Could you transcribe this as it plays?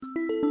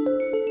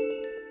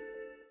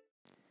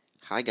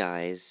Hi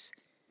guys.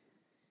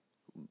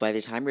 By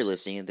the time you're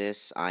listening to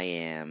this, I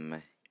am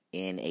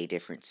in a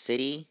different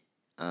city.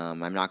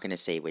 I'm not gonna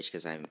say which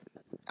because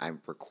I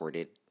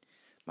recorded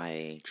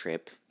my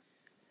trip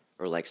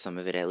or like some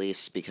of it at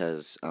least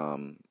because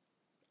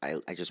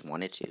I just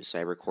wanted to. So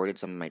I recorded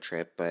some of my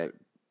trip, but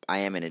I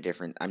am in a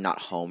different. I'm not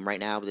home right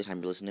now. By the time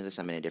you're listening to this,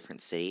 I'm in a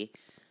different city,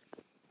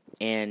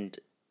 and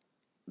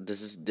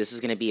this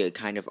is gonna be a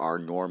kind of our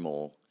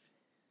normal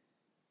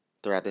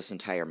throughout this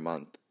entire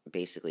month,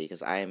 basically,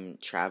 because I'm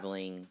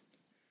traveling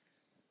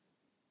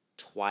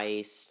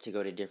twice to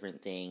go to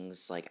different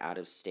things like out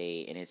of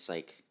state, and it's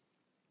like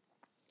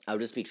I'll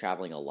just be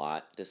traveling a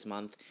lot this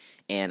month,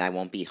 and I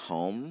won't be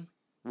home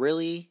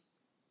really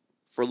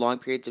for long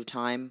periods of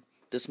time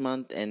this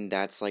month, and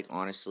that's like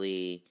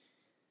honestly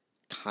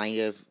kind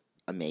of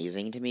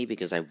amazing to me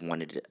because I've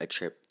wanted a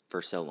trip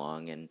for so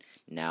long, and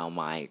now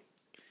my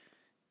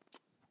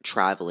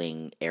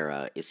traveling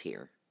era is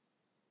here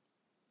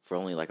for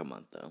only like a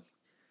month though.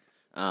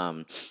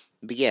 Um,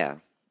 but yeah,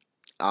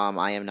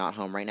 I am not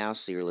home right now,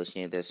 so you're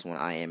listening to this when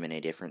I am in a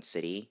different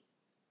city.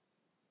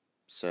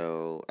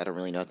 So I don't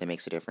really know if that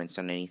makes a difference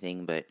on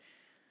anything, but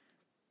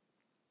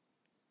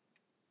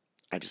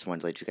I just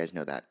wanted to let you guys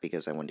know that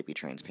because I wanted to be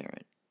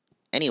transparent.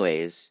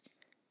 Anyways,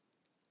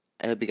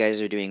 I hope you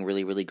guys are doing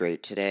really, really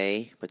great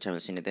today by the time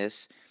listening to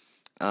this.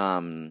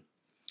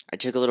 I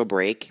took a little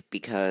break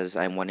because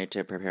I wanted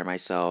to prepare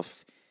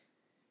myself,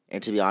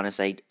 and to be honest,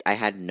 I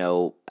had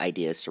no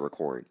ideas to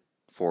record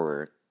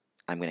for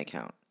I'm Gonna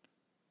Count.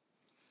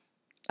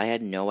 I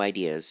had no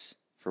ideas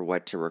for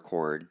what to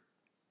record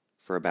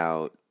for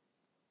about,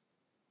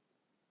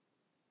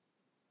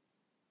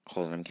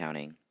 hold on, I'm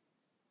counting,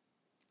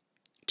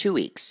 2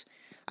 weeks.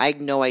 I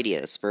had no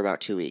ideas for about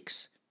 2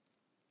 weeks.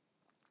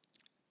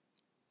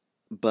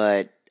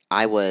 But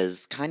I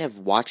was kind of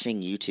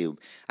watching YouTube.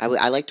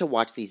 I like to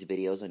watch these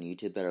videos on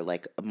YouTube that are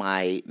like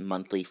my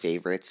monthly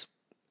favorites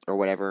or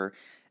whatever.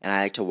 And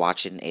I like to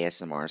watch it in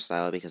ASMR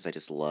style because I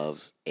just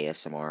love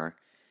ASMR,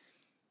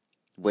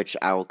 which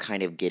I'll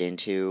kind of get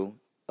into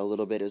a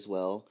little bit as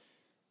well.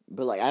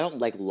 But like I don't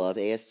like love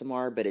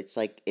ASMR, but it's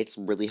like it's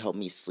really helped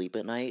me sleep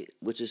at night,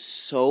 which is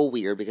so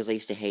weird because I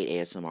used to hate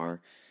ASMR.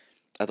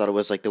 I thought it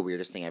was like the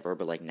weirdest thing ever,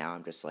 but like now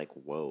I'm just like,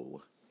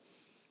 whoa.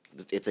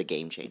 It's a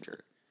game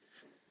changer.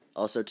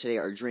 Also, today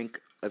our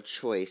drink of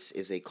choice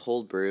is a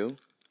cold brew,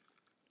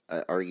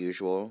 our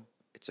usual.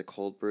 It's a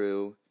cold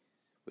brew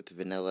with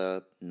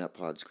vanilla nut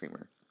pods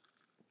creamer.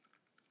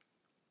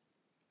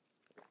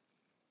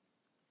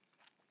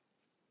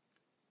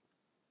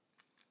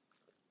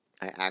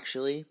 I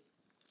actually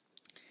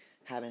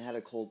haven't had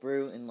a cold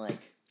brew in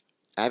like,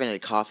 I haven't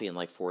had coffee in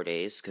like 4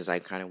 days because I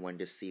kind of wanted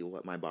to see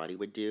what my body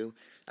would do.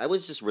 I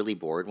was just really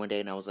bored one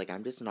day and I was like,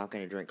 I'm just not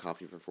going to drink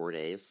coffee for 4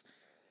 days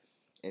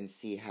and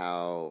see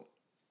how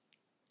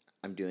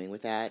I'm doing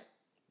with that.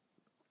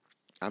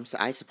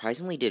 I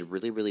surprisingly did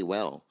really, really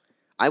well.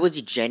 I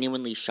was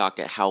genuinely shocked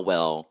at how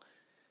well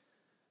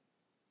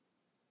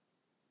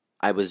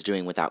I was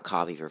doing without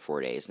coffee for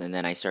 4 days, and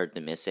then I started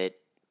to miss it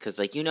because,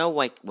 like,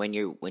 like when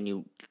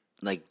you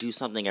like do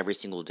something every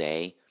single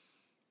day,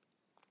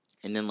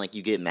 and then like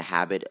you get in the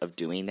habit of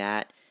doing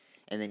that,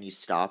 and then you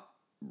stop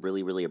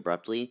really, really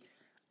abruptly.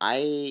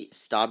 I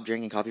stopped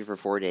drinking coffee for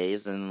 4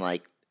 days, and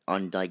like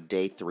on like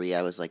day 3,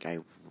 I was like, I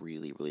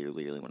really, really,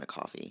 really, really want a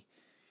coffee.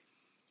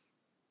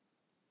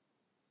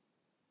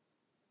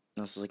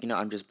 I was like,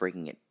 I'm just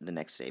breaking it the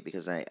next day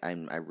because I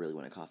really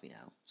want a coffee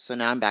now. So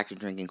now I'm back to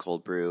drinking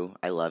cold brew.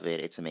 I love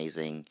it. It's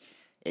amazing.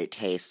 It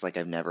tastes like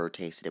I've never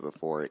tasted it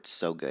before. It's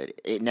so good.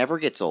 It never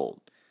gets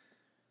old.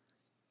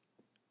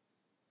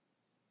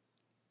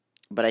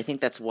 But I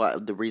think that's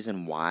what the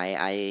reason why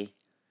I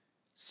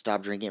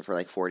stopped drinking it for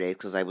like 4 days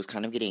because I was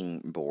kind of getting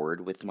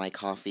bored with my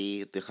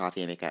coffee, the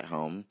coffee I make at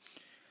home.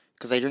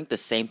 Because I drink the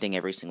same thing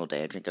every single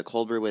day. I drink a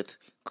cold brew with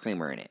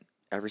creamer in it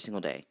every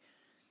single day.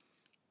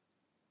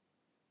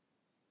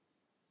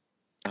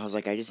 I was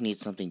like, I just need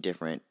something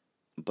different.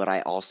 But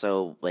I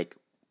also, like,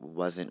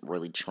 wasn't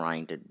really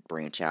trying to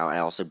branch out. I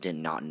also did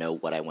not know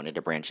what I wanted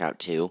to branch out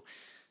to.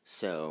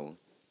 So,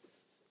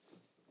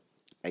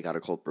 I got a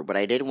cold brew. But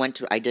I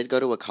did go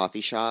to a coffee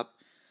shop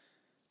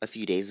a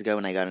few days ago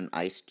and I got an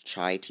iced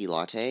chai tea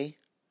latte.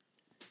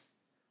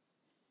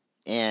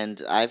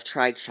 And I've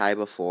tried chai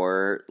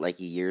before, like,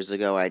 years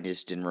ago. I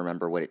just didn't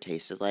remember what it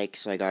tasted like.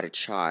 So I got a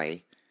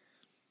chai.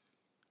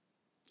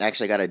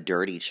 Actually, I got a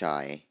dirty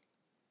chai.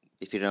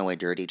 If you don't know what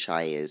dirty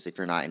chai is, if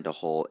you're not into the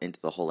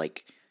whole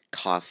like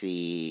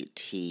coffee,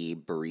 tea,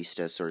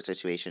 barista sort of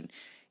situation,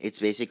 it's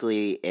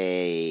basically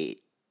a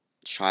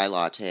chai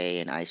latte,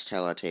 an iced chai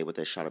latte with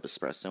a shot of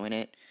espresso in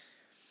it.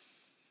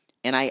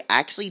 And I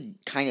actually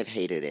kind of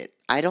hated it.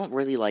 I don't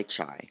really like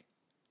chai.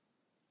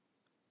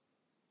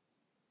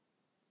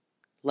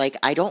 Like,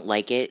 I don't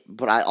like it,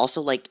 but I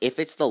also like, if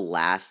it's the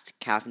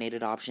last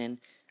caffeinated option,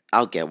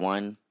 I'll get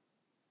one.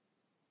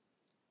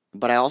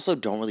 But I also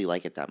don't really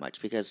like it that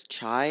much because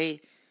chai,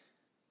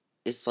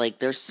 it's like,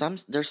 there's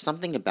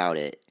something about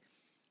it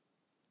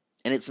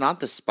And it's not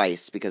the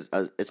spice because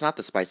it's not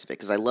the spice of it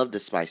because I love the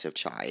spice of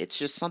chai. It's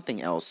just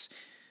something else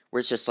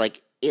where it's just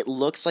like it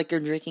looks like you're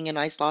drinking an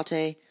iced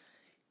latte,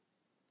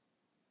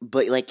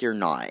 but like you're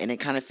not, and it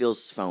kind of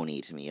feels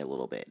phony to me a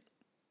little bit.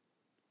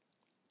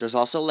 There's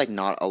also like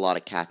not a lot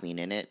of caffeine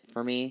in it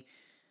for me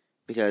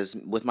because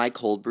with my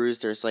cold brews,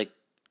 there's like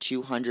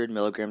 200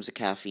 milligrams of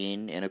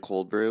caffeine in a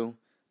cold brew,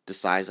 the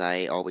size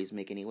I always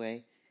make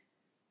anyway.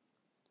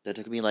 That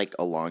took me like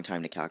a long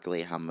time to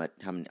calculate how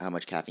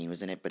much caffeine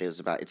was in it, but it's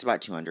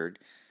about 200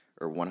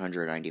 or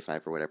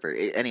 195 or whatever.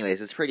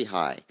 Anyways, it's pretty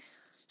high.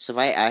 So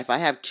if I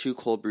have 2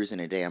 cold brews in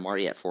a day, I'm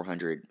already at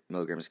 400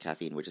 milligrams of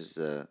caffeine, which is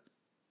the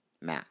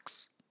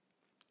max.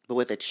 But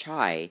with a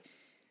chai,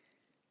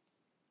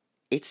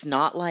 it's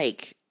not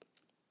like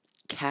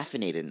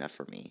caffeinated enough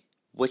for me,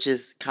 which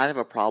is kind of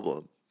a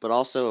problem. But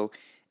also,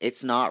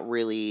 it's not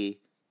really.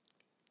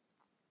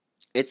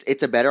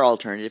 It's a better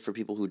alternative for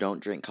people who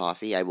don't drink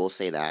coffee. I will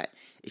say that.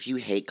 If you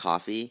hate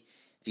coffee,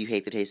 if you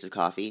hate the taste of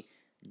coffee,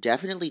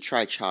 definitely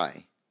try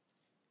chai.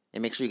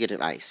 And make sure you get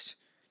it iced.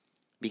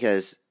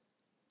 Because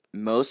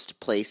most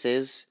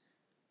places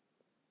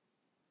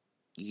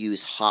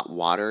use hot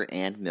water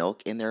and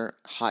milk in their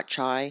hot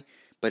chai,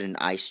 but in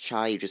iced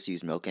chai, you just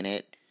use milk in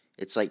it.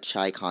 It's like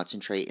chai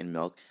concentrate and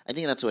milk. I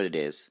think that's what it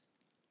is.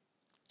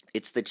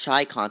 It's the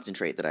chai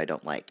concentrate that I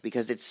don't like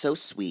because it's so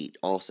sweet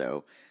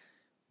also.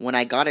 When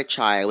I got a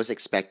chai, I was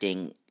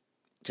expecting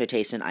to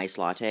taste an iced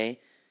latte,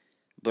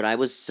 but I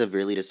was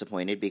severely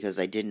disappointed because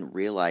I didn't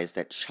realize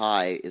that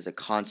chai is a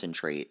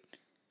concentrate.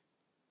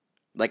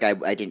 Like, I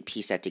didn't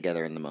piece that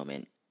together in the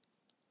moment.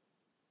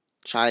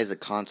 Chai is a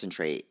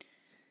concentrate,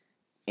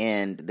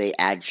 and they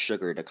add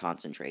sugar to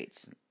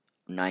concentrates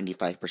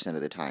 95%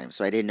 of the time.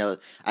 So I didn't know,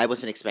 I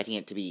wasn't expecting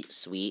it to be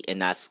sweet,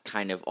 and that's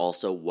kind of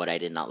also what I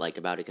did not like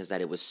about it, because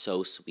that it was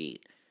so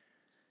sweet.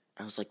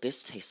 I was like,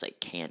 this tastes like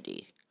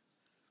candy.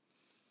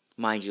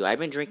 Mind you, I've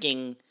been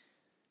drinking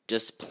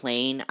just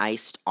plain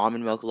iced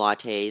almond milk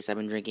lattes. I've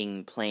been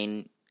drinking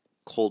plain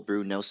cold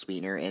brew, no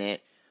sweetener in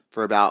it,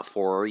 for about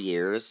 4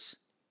 years.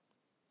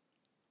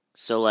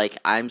 So, like,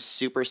 I'm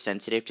super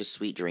sensitive to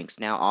sweet drinks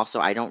now. Also,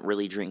 I don't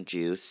really drink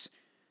juice.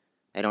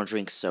 I don't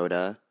drink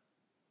soda.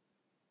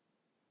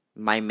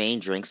 My main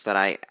drinks that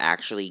I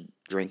actually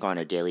drink on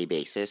a daily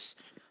basis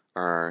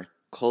are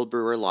cold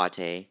brew or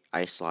latte,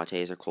 iced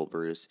lattes or cold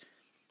brews,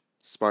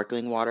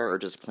 sparkling water, or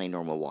just plain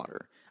normal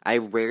water. I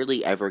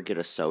rarely ever get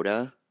a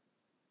soda.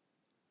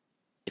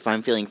 If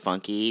I'm feeling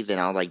funky, then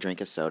I'll, like,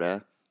 drink a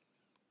soda.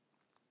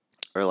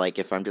 Or, like,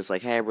 if I'm just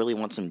like, hey, I really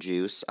want some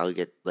juice, I'll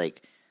get,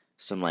 like,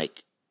 some,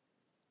 like,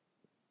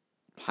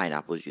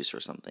 pineapple juice or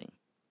something.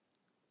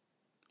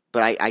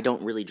 But I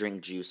don't really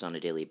drink juice on a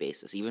daily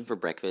basis. Even for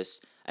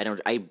breakfast,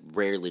 I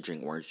rarely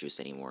drink orange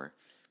juice anymore.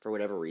 For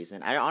whatever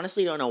reason. I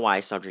honestly don't know why I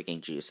stopped drinking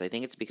juice. I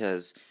think it's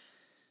because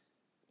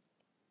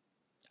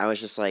I was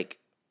just like,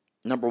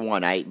 number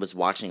one, I was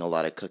watching a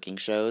lot of cooking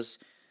shows.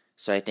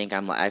 So I feel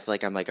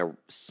like I'm like a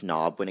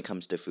snob when it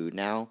comes to food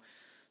now.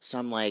 So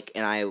I'm like,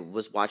 and I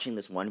was watching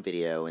this one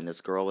video, and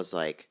this girl was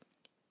like,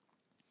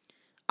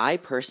 I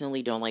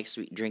personally don't like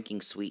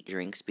drinking sweet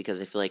drinks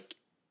because I feel like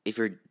if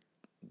you're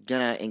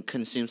gonna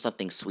consume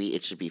something sweet,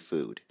 it should be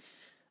food.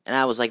 And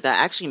I was like,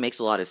 that actually makes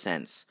a lot of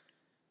sense.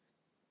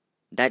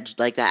 That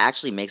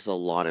actually makes a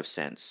lot of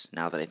sense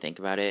now that I think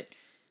about it.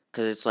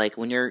 Because it's like,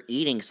 when you're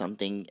eating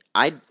something,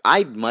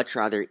 I'd much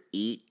rather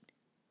eat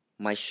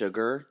my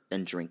sugar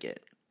than drink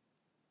it.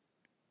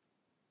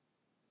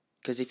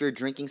 Because if you're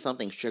drinking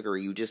something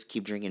sugary, you just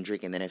keep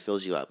drinking, then it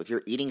fills you up. If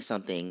you're eating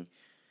something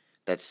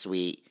that's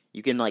sweet,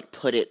 you can, like,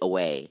 put it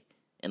away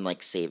and,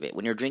 like, save it.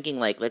 When you're drinking,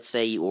 like, let's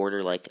say you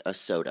order, like, a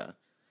soda.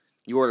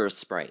 You order a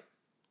Sprite,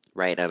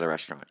 right, at a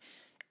restaurant.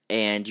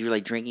 And you're,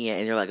 like, drinking it,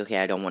 and you're like, okay,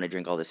 I don't want to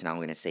drink all this, now I'm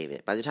going to save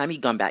it. By the time you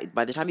come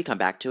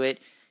back to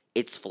it,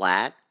 it's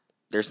flat,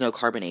 there's no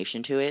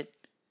carbonation to it,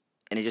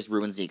 and it just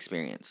ruins the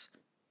experience.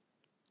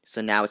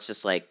 So now it's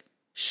just, like,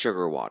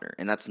 sugar water,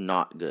 and that's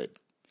not good.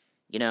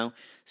 You know?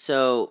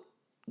 So,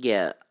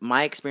 yeah,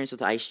 my experience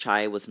with iced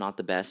chai was not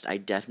the best. I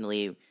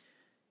definitely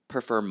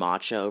prefer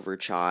matcha over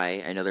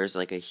chai. I know there's,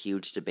 like, a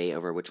huge debate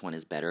over which one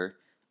is better.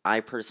 I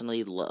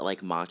personally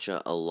like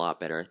matcha a lot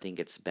better. I think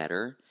it's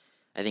better.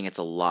 I think it's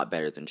a lot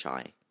better than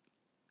chai.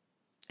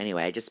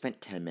 Anyway, I just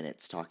spent 10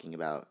 minutes talking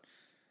about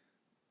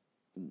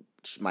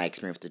my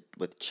experience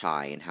with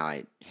chai and how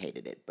I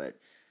hated it. But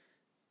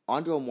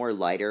on to a more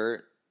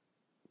lighter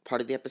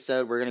part of the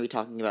episode, we're going to be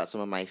talking about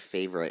some of my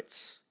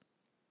favorites.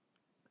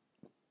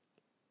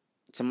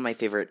 Some of my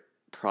favorite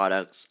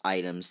products,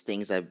 items,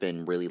 things I've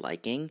been really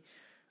liking.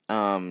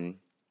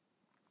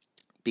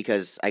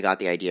 Because I got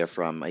the idea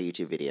from a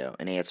YouTube video,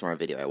 an ASMR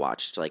video I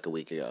watched like a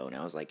week ago, and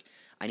I was like,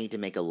 I need to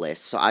make a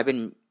list. So I've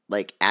been,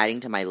 like,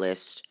 adding to my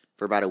list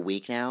for about a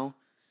week now.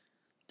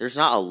 There's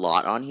not a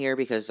lot on here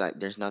because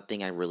there's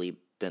nothing I've really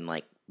been,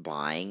 like,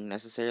 buying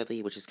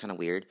necessarily, which is kind of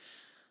weird.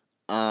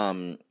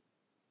 But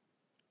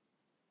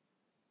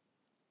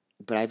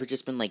I've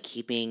just been, like,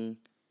 keeping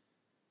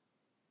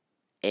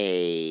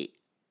a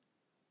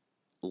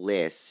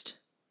list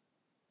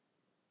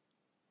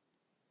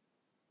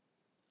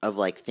of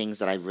like things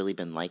that I've really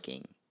been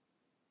liking.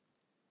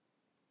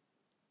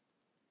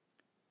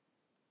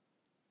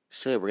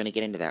 So we're gonna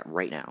get into that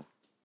right now.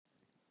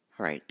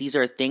 Alright, these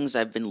are things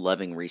I've been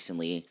loving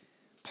recently.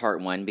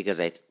 Part 1,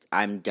 because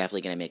I'm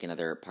definitely gonna make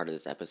another part of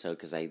this episode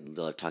because I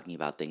love talking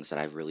about things that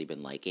I've really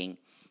been liking.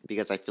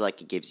 Because I feel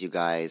like it gives you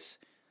guys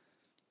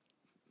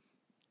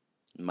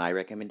my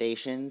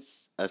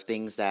recommendations of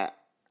things that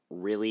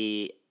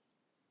really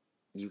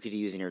you could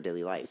use in your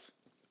daily life.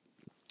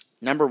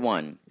 Number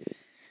 1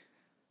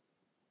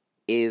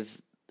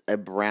 is a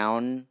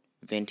brown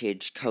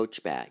vintage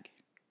Coach bag.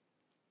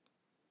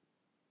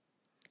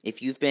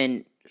 If you've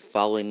been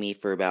following me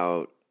for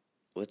about,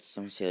 let's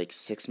say like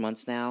 6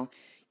 months now,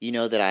 you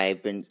know that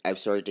I've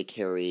started to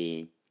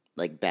carry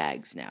like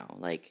bags now,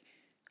 like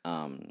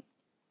not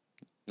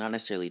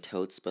necessarily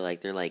totes, but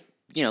like they're like,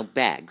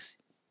 bags,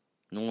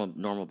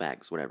 normal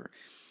bags, whatever.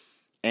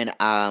 And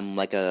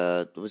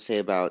let's say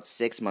about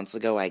 6 months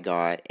ago, I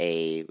got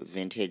a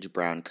vintage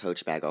brown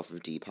Coach bag off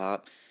of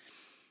Depop,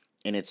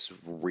 and it's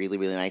really,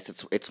 really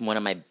nice. It's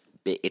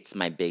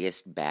my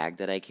biggest bag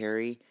that I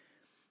carry.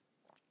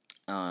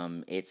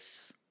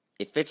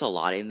 It fits a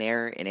lot in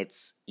there, and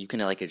you can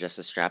like adjust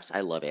the straps.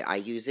 I love it. I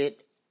use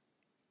it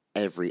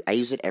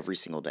every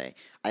single day.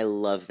 I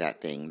love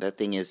that thing. That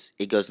thing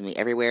it goes with me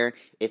everywhere.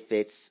 It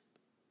fits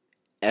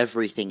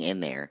everything in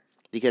there.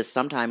 Because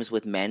sometimes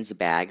with men's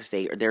bags,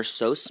 they're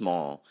so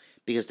small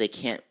because they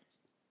can't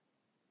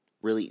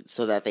really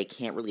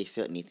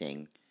fit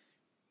anything.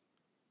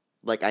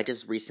 Like, I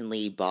just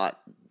recently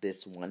bought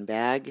this one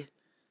bag.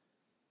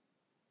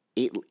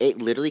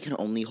 It literally can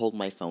only hold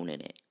my phone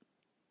in it.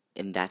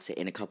 And that's it,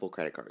 and a couple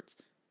credit cards.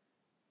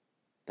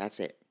 That's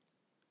it.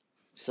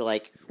 So,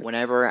 like,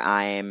 whenever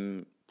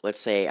let's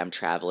say I'm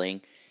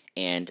traveling,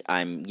 and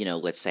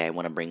let's say I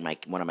want to bring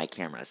one of my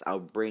cameras,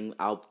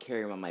 I'll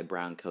carry my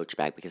brown Coach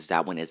bag because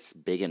that one is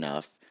big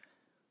enough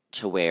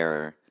to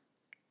where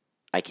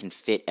I can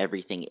fit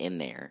everything in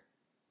there.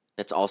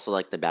 That's also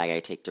like the bag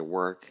I take to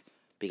work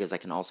because I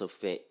can also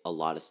fit a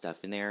lot of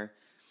stuff in there.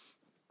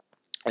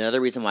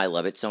 Another reason why I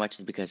love it so much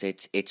is because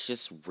it's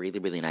just really,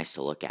 really nice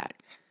to look at.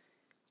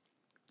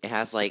 It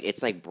has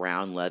it's like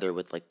brown leather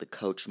with like the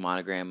Coach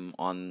monogram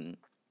on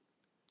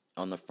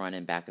the front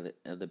and back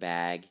of the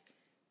bag.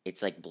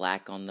 It's like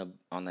black on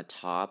the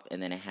top,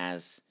 and then it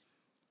has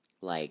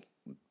like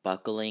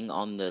buckling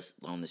on the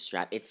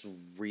strap. It's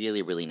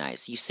really, really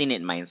nice. You've seen it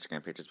in my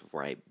Instagram pictures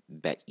before, I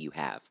bet you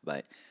have,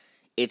 but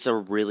it's a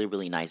really,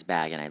 really nice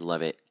bag, and I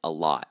love it a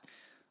lot.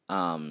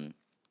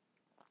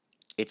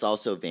 It's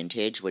also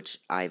vintage, which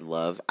I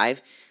love.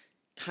 I've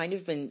kind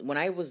of been, when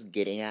I was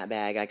getting that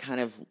bag, I kind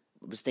of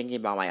was thinking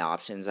about my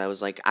options. I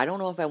was like, I don't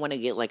know if I want to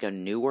get like a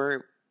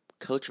newer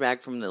Coach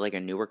bag from a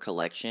newer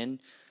collection.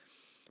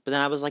 But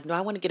then I was like, no,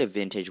 I want to get a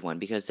vintage one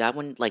because that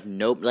one,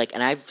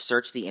 and I've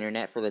searched the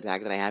internet for the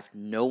bag that I have.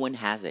 No one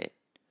has it.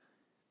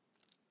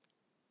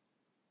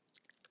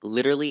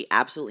 Literally,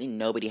 absolutely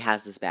nobody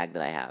has this bag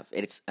that I have.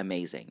 It's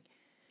amazing.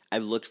 I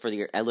looked for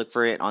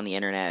it on the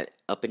internet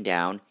up and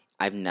down.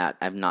 I've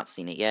not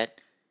seen it yet.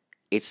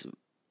 It's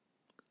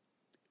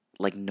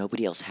like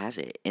nobody else has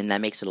it, and that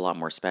makes it a lot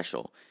more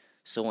special.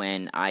 So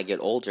when I get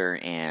older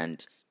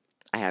and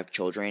I have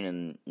children,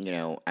 and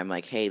I'm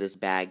like, hey, this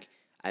bag,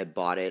 I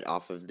bought it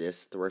off of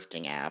this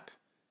thrifting app.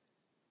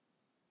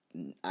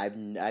 I've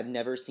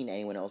never seen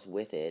anyone else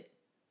with it.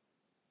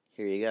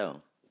 Here you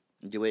go.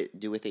 Do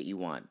with it you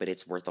want, but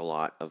it's worth a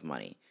lot of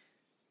money.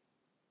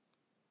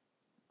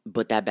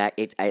 But that bag,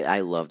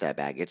 I love that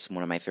bag. It's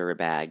one of my favorite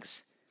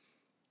bags.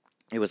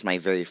 It was my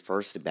very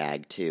first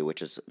bag too,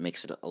 which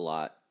makes it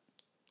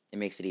it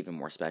makes it even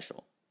more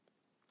special.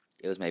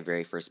 It was my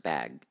very first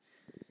bag.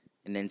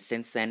 And then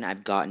since then,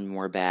 I've gotten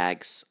more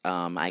bags.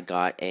 I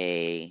got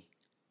a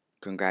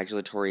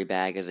congratulatory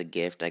bag as a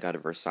gift. I got a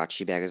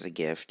Versace bag as a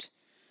gift.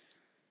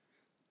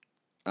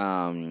 It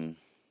was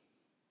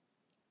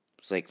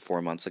like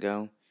 4 months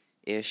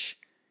ago-ish.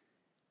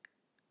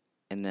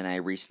 And then I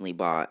recently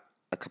bought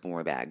a couple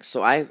more bags.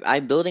 So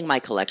I'm building my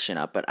collection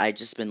up, but I've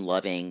just been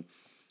loving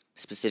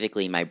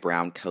specifically my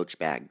brown Coach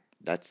bag.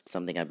 That's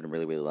something I've been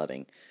really, really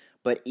loving.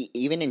 But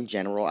even in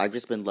general, I've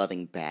just been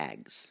loving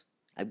bags.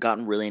 I've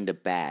gotten really into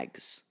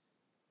bags.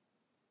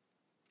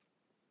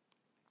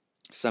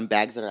 Some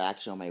bags that are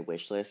actually on my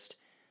wish list,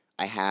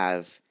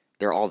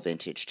 they're all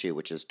vintage too,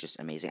 which is just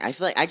amazing. I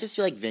just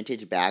feel like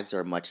vintage bags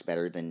are much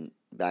better than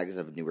bags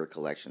of newer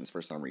collections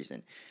for some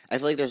reason. I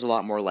feel like there's a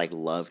lot more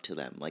love to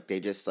them. They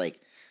just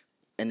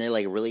and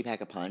they really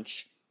pack a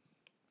punch.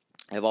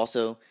 I've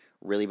also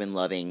really been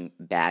loving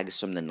bags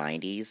from the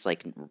 90s,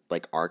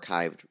 like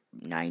archived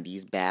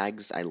 90s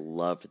bags. I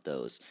loved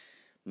those.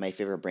 My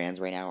favorite brands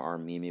right now are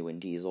Miu Miu and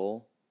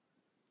Diesel.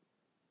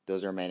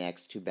 Those are my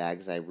next two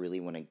bags I really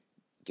want to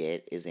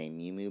get, is a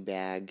Miu Miu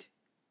bag.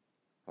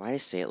 Why did I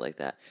say it like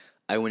that?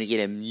 I want to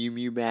get a Miu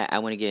Miu bag. I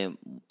want to get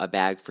a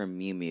bag from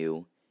Miu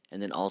Miu, and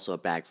then also a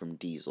bag from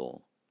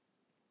Diesel.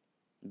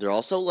 They're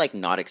also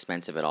not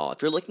expensive at all.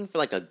 If you're looking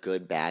for a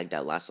good bag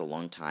that lasts a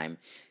long time,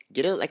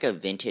 get a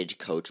vintage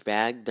Coach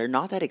bag. They're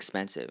not that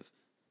expensive.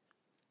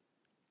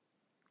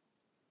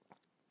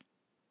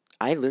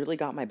 I literally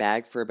got my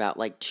bag for about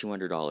like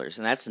 $200,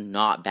 and that's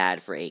not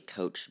bad for a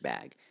Coach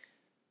bag.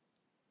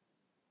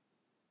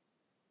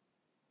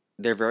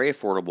 They're very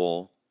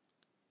affordable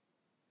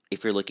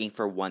if you're looking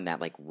for one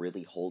that like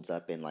really holds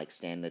up and like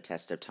stand the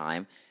test of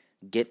time.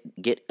 Get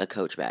a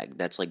Coach bag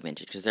that's like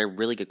vintage because they're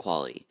really good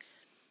quality.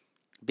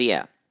 But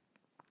yeah,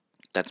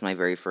 that's my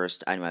very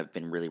first item I've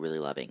been really really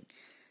loving.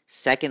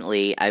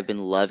 Secondly, I've been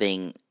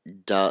loving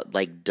Dove.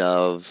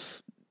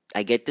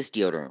 I get this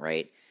deodorant,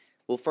 right?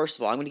 Well, first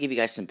of all, I'm going to give you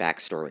guys some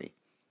backstory.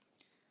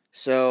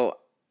 So,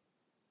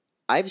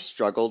 I've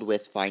struggled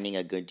with finding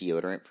a good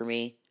deodorant for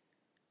me,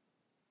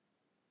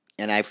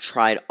 and I've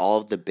tried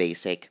all of the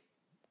basic,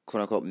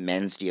 quote-unquote,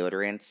 men's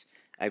deodorants.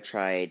 I've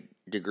tried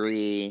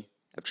Degree,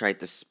 I've tried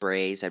the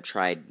sprays, I've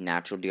tried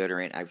natural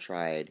deodorant, I've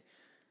tried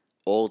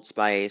Old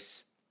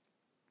Spice,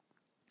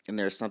 and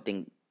there's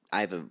something,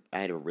 I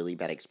had a really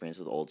bad experience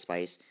with Old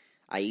Spice.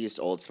 I used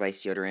Old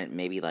Spice deodorant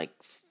maybe like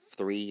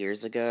 3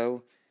 years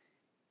ago,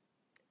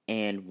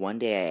 and one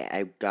day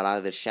I got out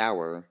of the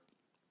shower,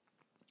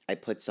 I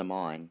put some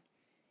on,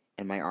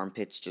 and my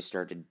armpits just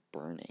started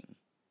burning.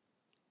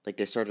 Like,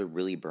 they started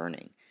really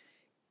burning.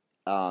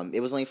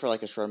 It was only for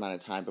like a short amount of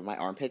time, but my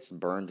armpits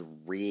burned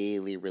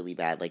really, really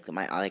bad. Like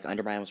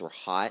under my arms were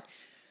hot.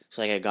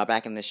 So like I got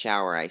back in the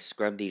shower, I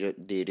scrubbed the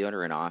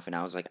deodorant off, and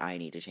I was like, I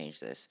need to change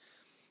this.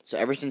 So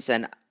ever since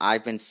then,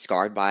 I've been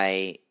scarred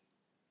by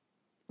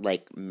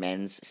like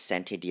men's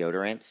scented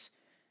deodorants.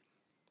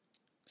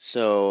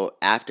 So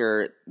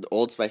after the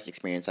Old Spice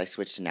experience, I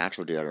switched to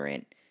natural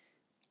deodorant.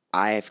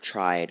 I have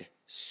tried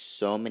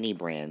so many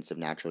brands of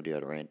natural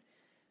deodorant.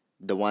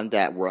 The one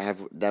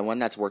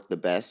that's worked the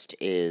best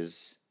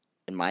is,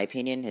 in my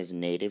opinion, is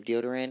native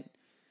deodorant.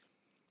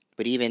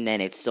 But even then,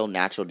 it's still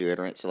natural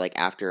deodorant. So like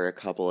after a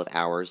couple of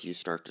hours, you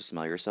start to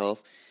smell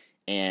yourself.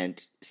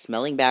 And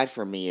smelling bad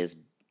for me is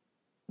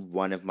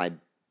one of my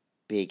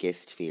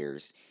biggest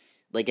fears.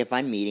 Like if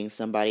I'm meeting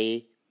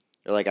somebody,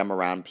 or like I'm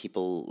around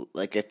people,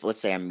 like if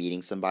let's say I'm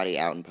meeting somebody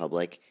out in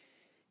public,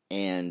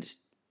 and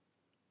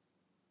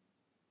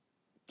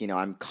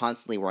I'm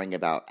constantly worrying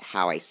about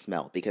how I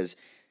smell, because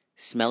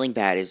smelling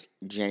bad is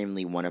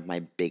genuinely one of my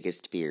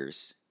biggest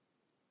fears.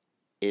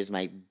 It is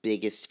my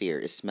biggest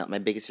fear. My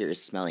biggest fear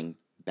is smelling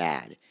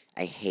bad.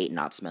 I hate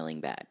not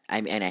smelling bad.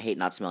 And I hate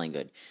not smelling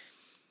good.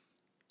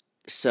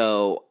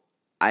 So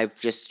I've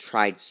just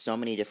tried so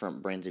many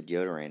different brands of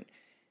deodorant,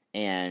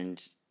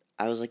 and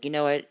I was like, you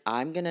know what?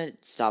 I'm gonna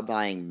stop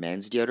buying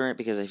men's deodorant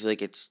because I feel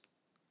like it's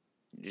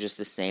just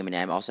the same, and I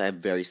have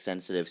very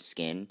sensitive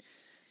skin.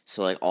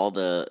 So like all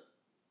the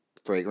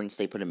fragrance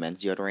they put in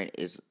men's deodorant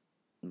is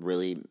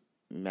really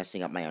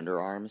messing up my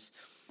underarms.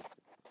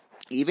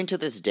 Even to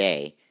this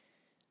day,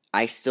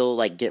 I still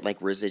like get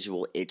like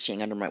residual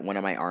itching under one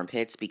of my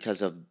armpits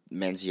because of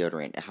men's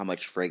deodorant, how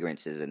much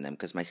fragrance is in them,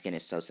 because my skin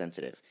is so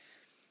sensitive.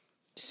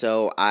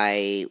 So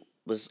I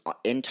was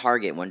in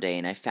Target one day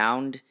and I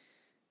found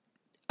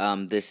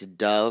this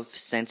Dove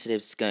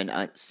sensitive skin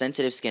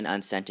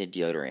unscented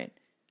deodorant,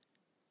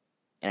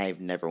 and I've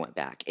never went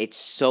back. It's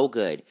so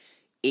good.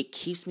 It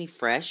keeps me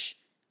fresh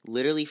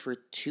literally for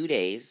 2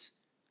 days.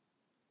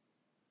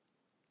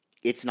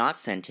 It's not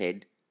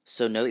scented,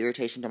 so no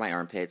irritation to my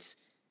armpits.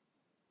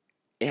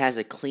 It has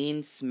a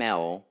clean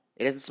smell.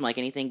 It doesn't smell like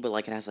anything, but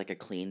like it has like a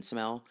clean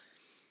smell.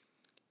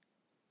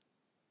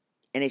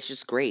 And it's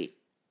just great.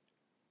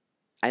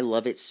 I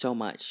love it so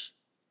much.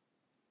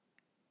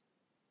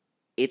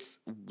 It's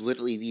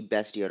literally the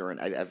best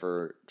deodorant I've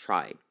ever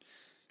tried.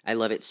 I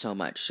love it so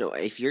much. So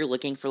if you're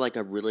looking for like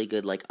a really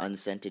good like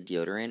unscented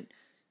deodorant,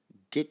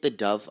 get the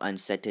Dove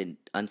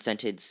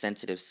unscented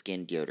sensitive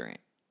skin deodorant.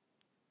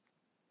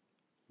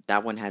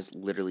 That one has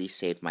literally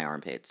saved my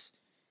armpits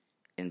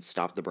and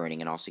stopped the burning,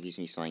 and also keeps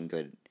me smelling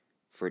good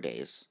for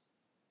days.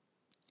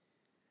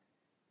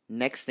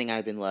 Next thing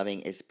I've been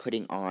loving is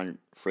putting on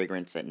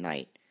fragrance at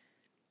night.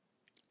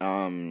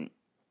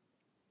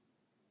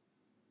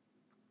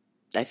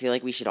 I feel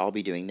like we should all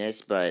be doing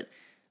this, but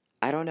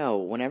I don't know.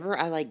 Whenever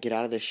I like get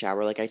out of the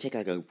shower, like I take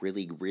like a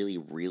really, really,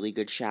 really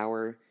good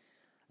shower.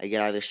 I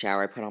get out of the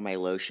shower, I put on my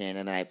lotion,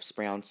 and then I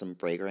spray on some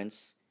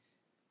fragrance.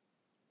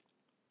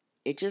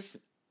 It just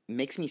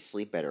makes me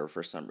sleep better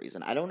for some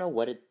reason. I don't know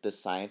what the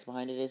science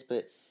behind it is,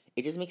 but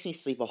it just makes me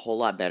sleep a whole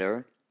lot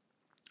better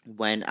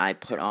when I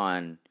put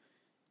on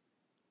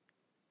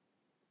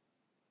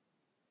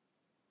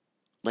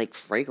like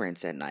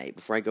fragrance at night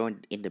before I go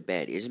into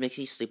bed. It just makes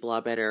me sleep a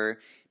lot better.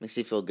 It makes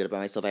me feel good about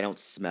myself. I don't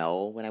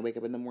smell when I wake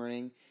up in the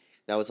morning.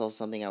 That was also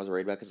something I was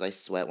worried about because I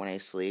sweat when I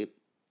sleep.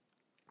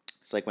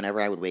 So like whenever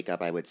I would wake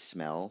up, I would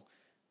smell,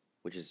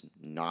 which is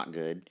not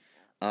good.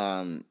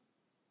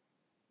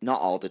 Not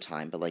all the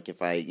time, but like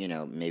if I,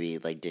 maybe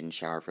like didn't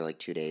shower for like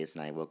 2 days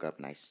and I woke up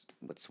and I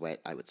would sweat,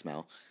 I would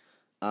smell.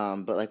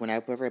 But like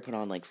whenever I put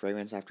on like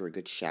fragrance after a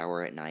good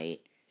shower at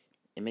night,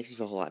 it makes me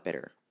feel a whole lot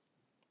better.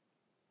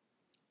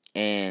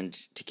 And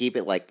to keep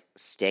it like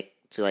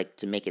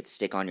to make it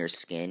stick on your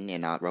skin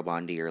and not rub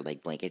onto your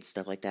like blanket,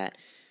 stuff like that,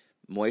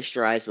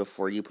 moisturize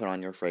before you put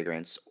on your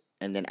fragrance,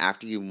 and then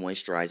after you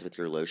moisturize with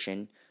your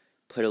lotion,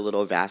 put a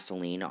little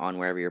Vaseline on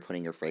wherever you're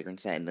putting your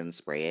fragrance at and then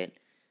spray it.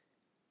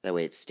 That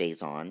way it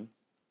stays on.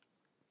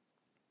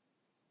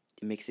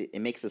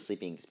 It makes the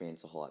sleeping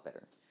experience a whole lot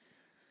better.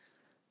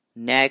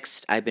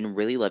 Next, I've been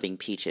really loving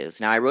peaches.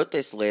 Now, I wrote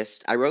this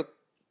list. I wrote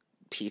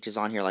peaches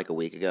on here like a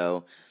week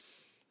ago.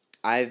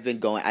 I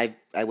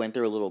went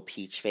through a little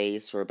peach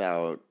phase for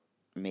about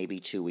maybe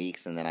 2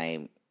 weeks, and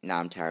then now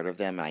I'm tired of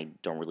them. I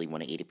don't really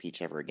want to eat a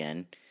peach ever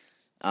again.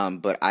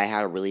 But I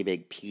had a really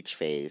big peach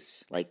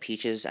phase. Like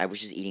peaches, I was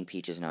just eating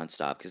peaches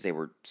nonstop because they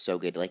were so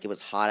good. Like it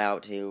was hot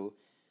out too.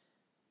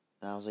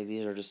 And I was like,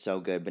 these are just so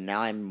good. But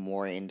now I'm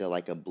more into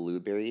like a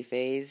blueberry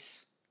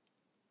phase.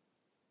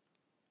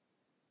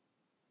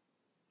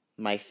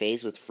 My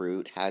phase with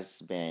fruit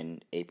has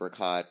been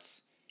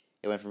apricots.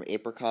 It went from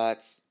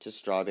apricots to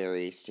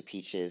strawberries to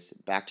peaches,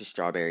 back to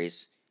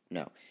strawberries.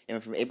 No, it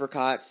went from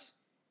apricots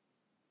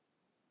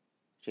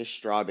to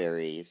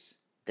strawberries,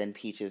 then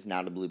peaches,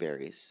 now to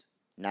blueberries.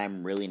 Now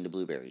I'm really into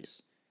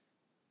blueberries.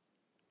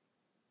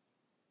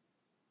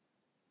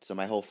 So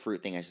my whole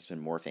fruit thing has just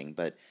been morphing,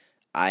 but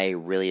I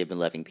really have been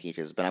loving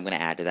peaches. But I'm going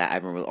to add to that,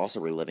 I've been also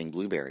really loving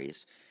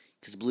blueberries.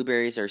 Because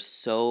blueberries are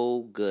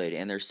so good,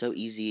 and they're so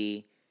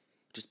easy.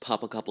 Just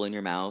pop a couple in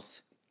your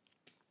mouth,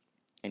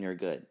 and you're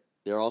good.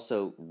 They're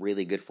also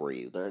really good for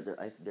you.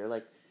 They're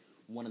like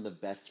one of the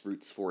best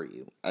fruits for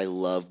you. I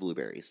love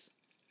blueberries.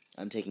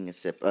 I'm taking a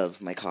sip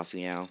of my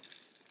coffee now.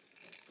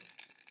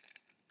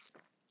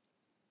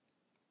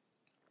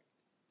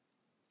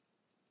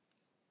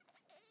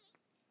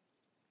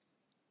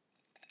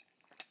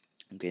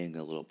 I'm getting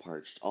a little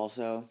parched.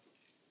 Also,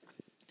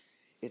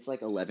 it's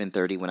like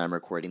 11:30 when I'm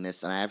recording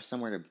this, and I have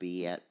somewhere to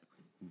be at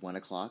 1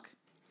 o'clock,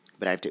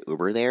 but I have to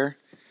Uber there.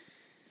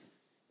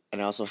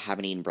 And I also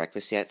haven't eaten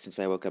breakfast yet since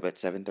I woke up at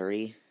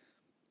 7:30.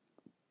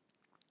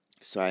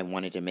 So I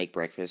wanted to make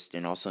breakfast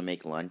and also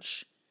make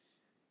lunch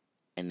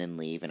and then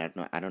leave. And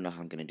I don't know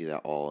how I'm going to do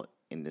that all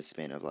in the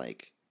span of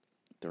like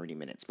 30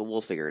 minutes, but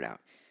we'll figure it out.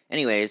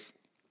 Anyways,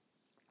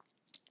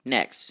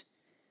 next,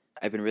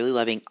 I've been really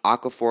loving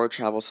Aquaphor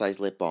travel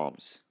size lip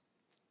balms.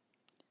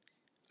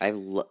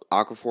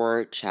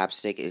 Aquaphor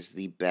chapstick is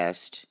the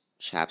best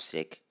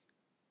chapstick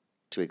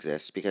to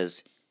exist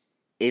because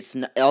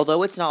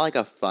although it's not like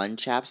a fun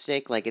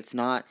chapstick, like it's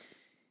not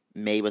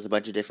made with a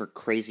bunch of different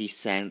crazy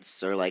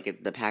scents or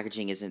like the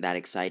packaging isn't that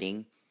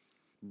exciting,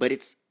 but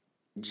it's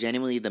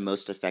genuinely the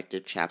most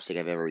effective chapstick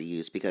I've ever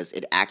used because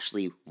it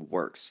actually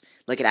works.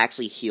 Like it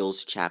actually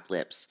heals chapped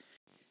lips.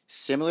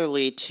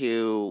 Similarly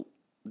to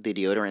the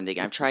deodorant thing,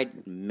 I've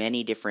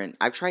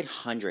tried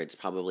hundreds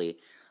probably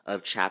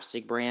of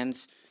chapstick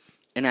brands,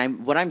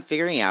 and what I'm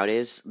figuring out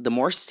is the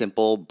more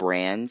simple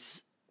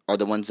brands are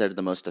the ones that are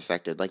the most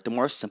effective. Like, the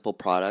more simple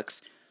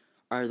products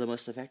are the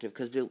most effective.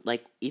 Because,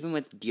 like, even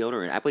with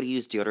deodorant, I would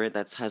use deodorant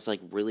that has,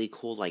 like, really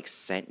cool, like,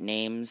 scent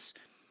names.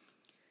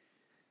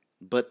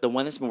 But the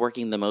one that's been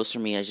working the most for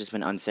me has just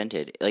been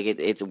unscented. Like,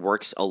 it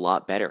works a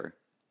lot better.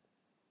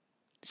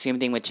 Same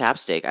thing with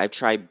chapstick. I've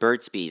tried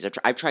Burt's Bees.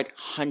 I've tried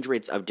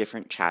hundreds of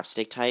different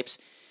chapstick types.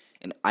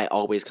 And I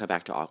always come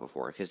back to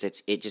Aquaphor. Because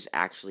it just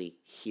actually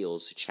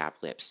heals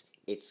chapped lips.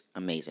 It's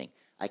amazing.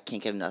 I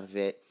can't get enough of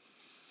it.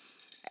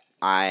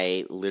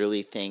 I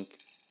literally think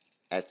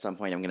at some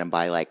point I'm going to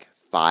buy like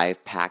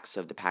 5 packs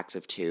of the packs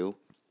of 2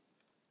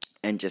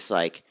 and just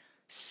like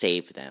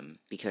save them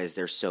because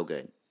they're so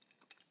good.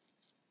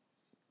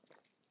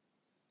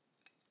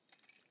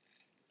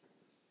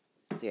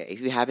 So yeah,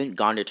 if you haven't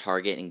gone to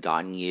Target and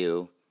gotten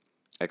you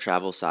a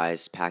travel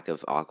size pack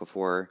of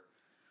Aquaphor,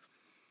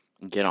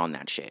 get on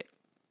that shit.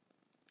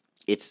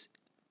 It's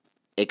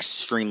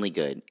extremely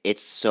good.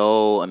 It's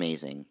so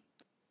amazing.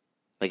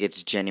 Like,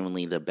 it's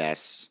genuinely the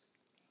best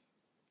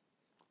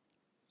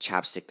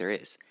chapstick there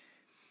is.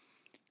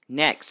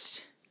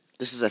 Next,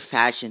 this is a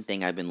fashion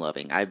thing I've been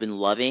loving. I've been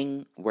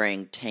loving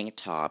wearing tank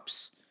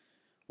tops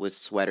with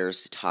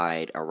sweaters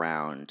tied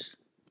around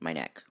my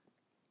neck.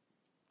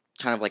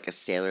 Kind of like a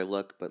sailor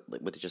look, but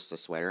with just a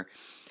sweater.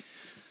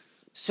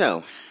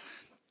 So,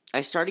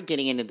 I started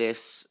getting into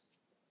this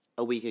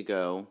a week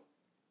ago.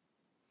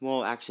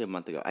 Well, actually a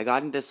month ago. I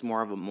got into this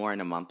more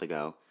in a month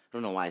ago. I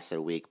don't know why I said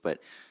a week, but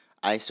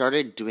I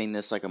started doing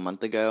this like a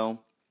month ago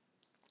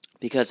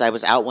because I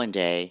was out one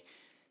day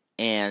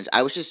and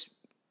I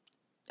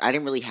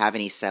didn't really have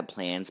any set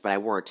plans, but I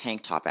wore a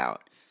tank top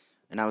out.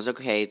 And I was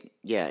okay,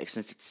 yeah,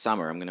 since it's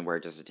summer, I'm going to wear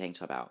just a tank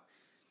top out.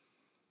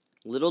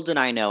 Little did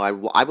I know, I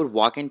would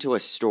walk into a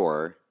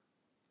store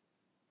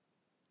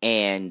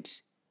and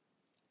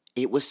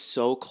it was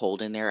so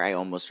cold in there, I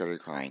almost started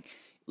crying.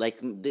 Like,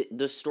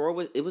 the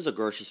store it was a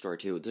grocery store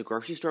too. The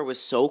grocery store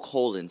was so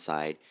cold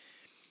inside,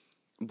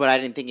 but I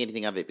didn't think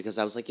anything of it because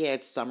I was like, yeah,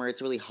 it's summer,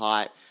 it's really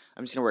hot.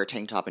 I'm just going to wear a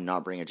tank top and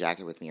not bring a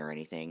jacket with me or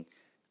anything.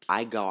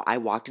 I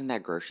walked in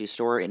that grocery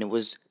store and it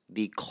was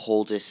the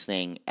coldest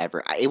thing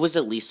ever. It was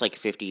at least like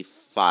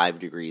 55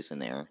 degrees in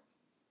there.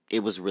 It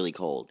was really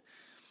cold.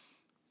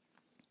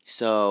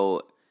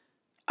 So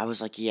I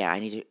was like, yeah, I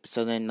need to.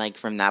 So then, like,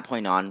 from that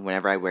point on,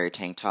 whenever I wear a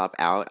tank top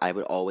out, I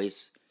would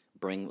always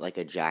bring like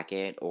a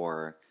jacket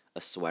or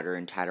a sweater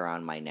and tie it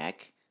around my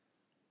neck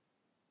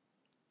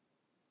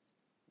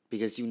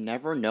because you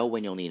never know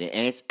when you'll need it.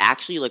 And it's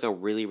actually like a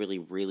really, really,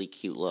 really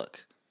cute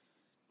look.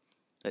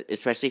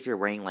 Especially if you're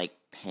wearing like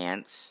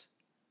pants.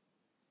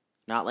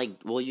 Not like,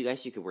 well, you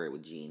guys, you could wear it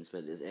with jeans,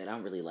 but I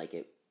don't really like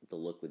it, the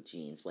look with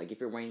jeans. Like if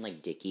you're wearing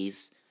like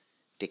Dickies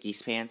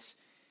pants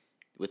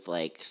with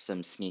like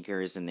some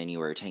sneakers and then you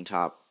wear a tank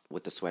top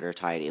with the sweater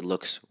tied, it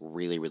looks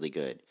really, really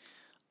good.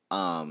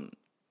 But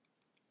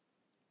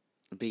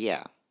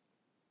yeah,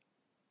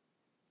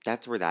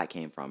 that's where that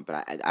came from.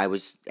 But I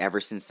was, ever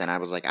since then, I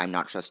was like, I'm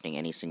not trusting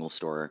any single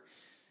store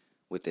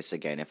with this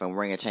again. If I'm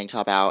wearing a tank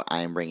top out,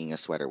 I am bringing a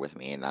sweater with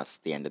me, and that's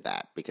the end of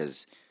that,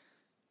 because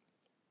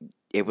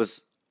it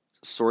was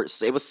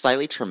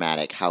slightly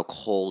traumatic how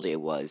cold it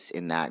was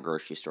in that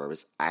grocery store. It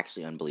was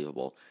actually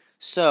unbelievable.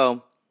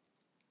 So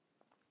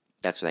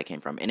that's where that came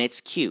from, and it's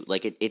cute.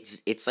 Like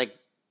it's like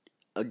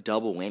a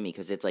double whammy,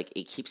 because it's like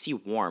it keeps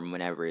you warm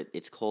whenever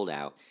it's cold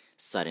out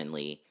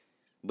suddenly,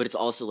 but it's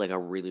also like a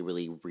really,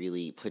 really,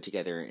 really put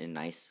together and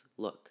nice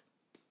look.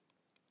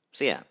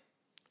 So yeah,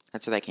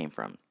 that's where that came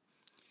from.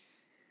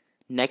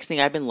 Next thing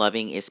I've been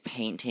loving is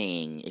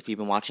painting. If you've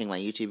been watching my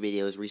YouTube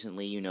videos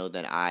recently, you know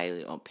that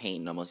I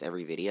paint in almost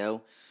every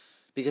video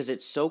because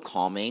it's so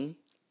calming.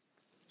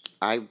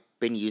 I've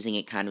been using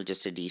it kind of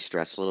just to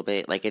de-stress a little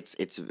bit. Like,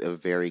 it's a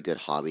very good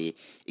hobby.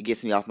 It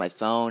gets me off my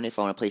phone. If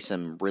I want to play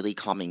some really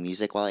calming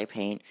music while I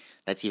paint,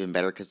 that's even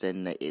better, because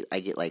then I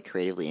get, like,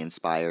 creatively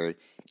inspired.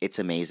 It's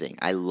amazing.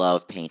 I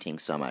love painting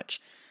so much.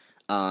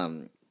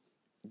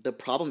 The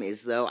problem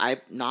is, though, I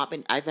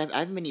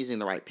haven't been using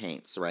the right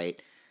paints,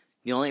 right?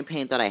 The only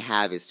paint that I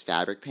have is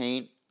fabric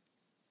paint.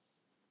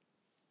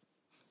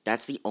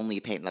 That's the only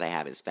paint that I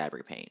have is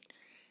fabric paint,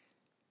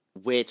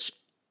 which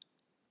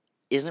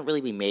isn't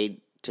really be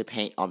made to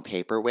paint on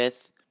paper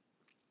with.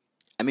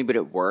 I mean, but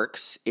it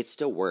works. It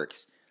still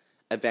works.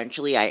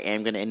 Eventually, I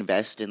am going to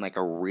invest in like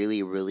a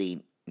really,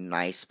 really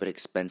nice but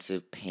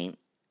expensive paint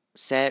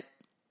set,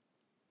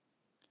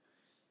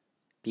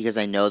 because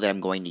I know that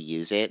I'm going to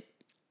use it.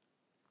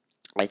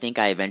 I think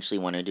I eventually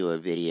want to do a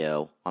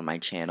video on my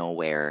channel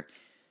where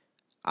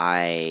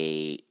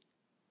I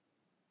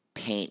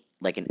paint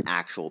like an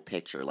actual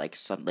picture, like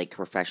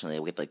professionally,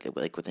 with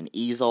like with an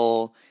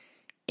easel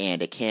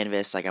and a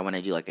canvas. Like, I want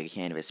to do like a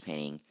canvas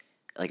painting,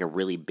 like a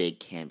really big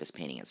canvas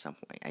painting at some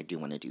point. I do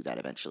want to do that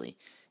eventually,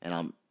 and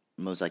I'll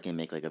most likely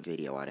make like a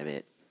video out of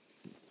it.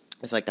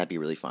 I feel like that'd be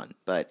really fun.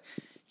 But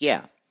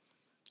yeah,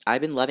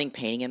 I've been loving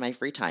painting in my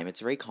free time.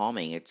 It's very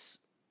calming. It's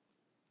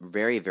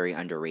very, very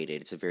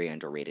underrated. It's a very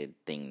underrated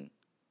thing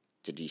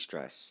to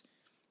de-stress.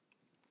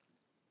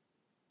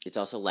 It's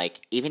also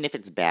like, even if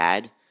it's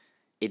bad,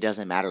 it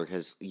doesn't matter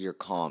because you're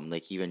calm.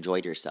 Like, you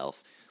enjoyed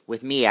yourself.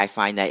 With me, I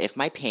find that if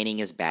my painting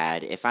is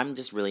bad, if I'm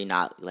just really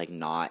not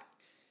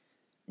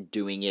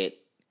doing it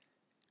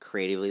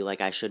creatively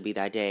like I should be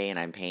that day and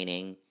I'm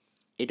painting,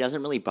 it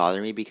doesn't really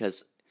bother me,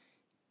 because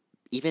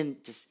even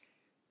just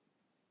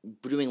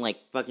doing like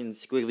fucking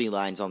squiggly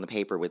lines on the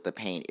paper with the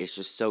paint is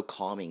just so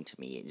calming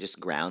to me. It just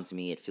grounds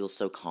me. It feels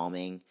so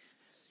calming.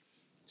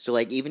 So,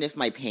 like, even if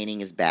my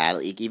painting is bad,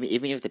 like,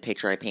 even if the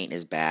picture I paint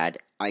is bad,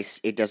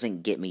 it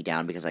doesn't get me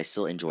down, because I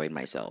still enjoyed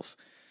myself.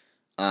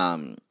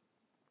 So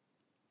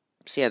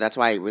yeah, that's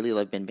why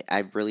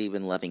I've really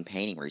been loving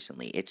painting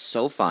recently. It's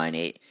so fun.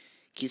 It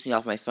keeps me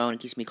off my phone.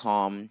 It keeps me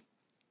calm.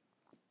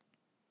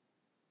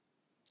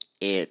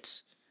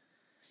 It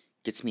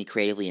gets me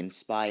creatively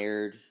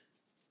inspired.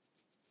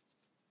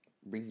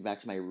 Brings me back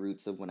to my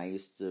roots of when I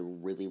used to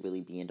really,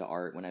 really be into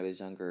art when I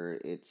was younger.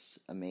 It's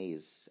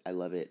amazing. I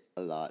love it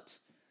a lot.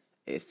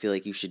 I feel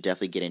like you should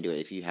definitely get into it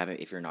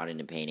if you're not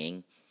into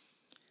painting.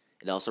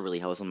 It also really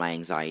helps with my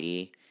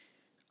anxiety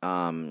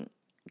that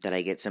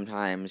I get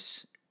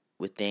sometimes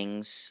with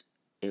things.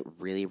 It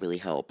really, really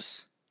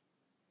helps.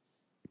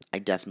 I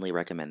definitely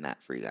recommend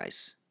that for you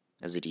guys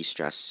as a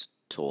de-stress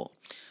tool.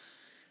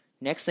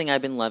 Next thing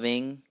I've been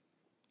loving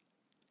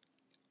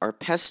are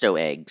pesto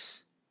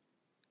eggs.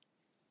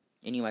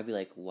 And you might be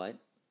like, what?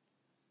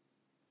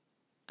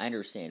 I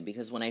understand,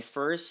 because when I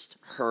first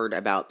heard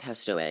about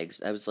pesto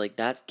eggs, I was like,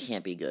 that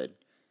can't be good.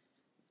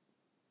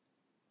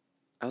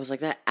 I was like,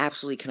 that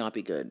absolutely cannot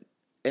be good.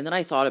 And then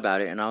I thought about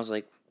it, and I was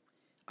like,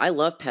 I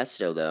love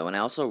pesto, though, and I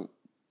also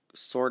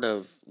sort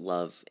of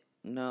love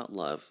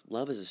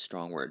is a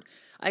strong word.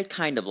 I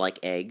kind of like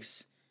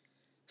eggs,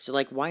 so,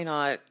 like, why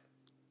not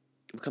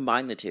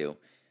combine the two?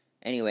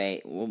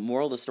 Anyway,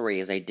 moral of the story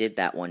is I did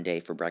that one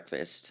day for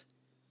breakfast,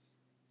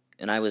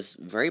 and I was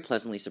very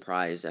pleasantly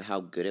surprised at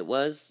how good it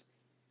was.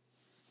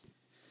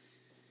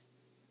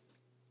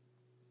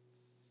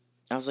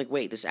 I was like,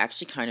 wait, this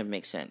actually kind of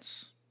makes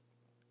sense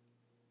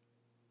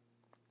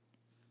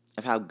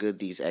of how good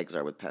these eggs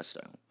are with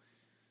pesto.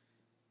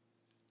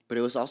 But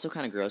it was also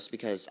kind of gross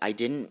because I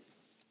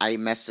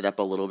messed it up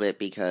a little bit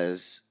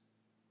because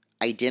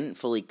I didn't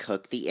fully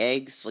cook the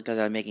eggs, because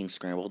I was making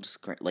scrambled,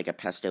 like a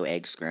pesto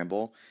egg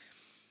scramble.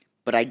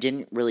 But I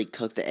didn't really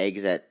cook the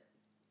eggs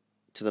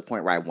to the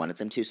point where I wanted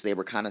them to, so they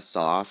were kind of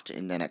soft,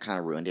 and then it kind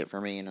of ruined it for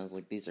me, and I was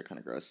like, these are kind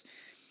of gross.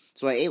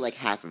 So I ate like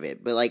half of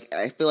it. But like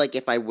I feel like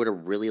if I would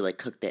have really like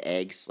cooked the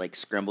eggs, like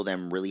scrambled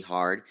them really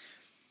hard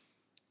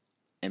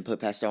and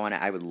put pesto on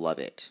it, I would love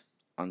it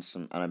on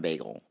a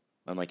bagel.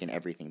 On like an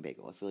everything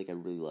bagel. I feel like I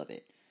really love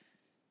it.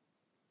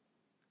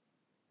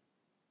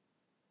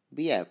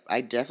 But yeah,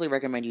 I definitely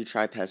recommend you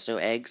try pesto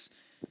eggs.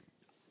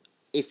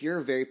 If you're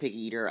a very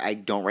picky eater, I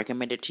don't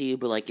recommend it to you.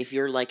 But like, if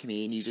you're like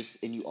me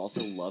and you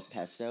also love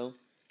pesto,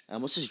 I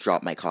almost just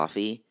dropped my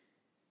coffee.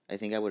 I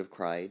think I would have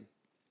cried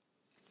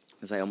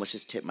because I almost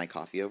just tipped my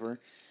coffee over.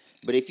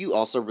 But if you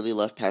also really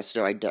love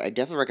pesto, I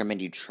definitely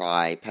recommend you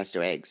try pesto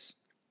eggs.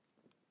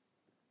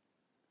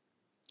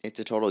 It's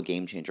a total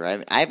game changer.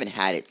 I haven't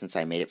had it since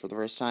I made it for the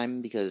first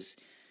time because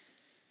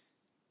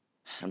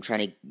I'm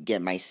trying to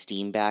get my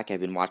steam back.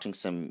 I've been watching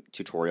some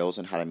tutorials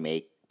on how to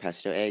make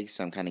pesto eggs,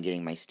 so I'm kind of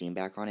getting my steam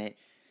back on it.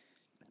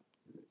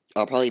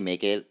 I'll probably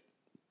make it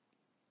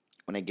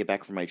when I get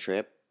back from my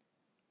trip,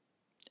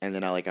 and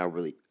then I'll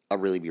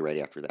really be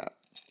ready after that.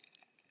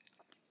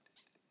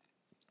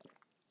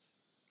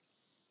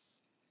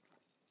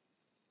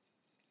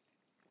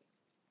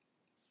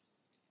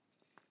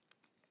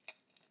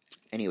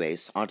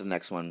 Anyways, on to the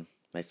next one.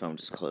 My phone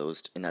just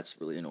closed, and that's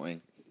really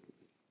annoying.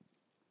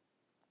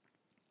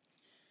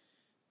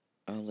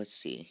 Let's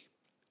see.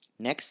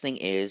 Next thing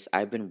is,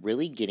 I've been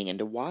really getting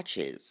into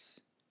watches.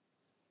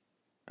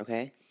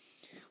 Okay?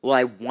 Well,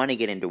 I want to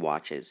get into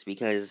watches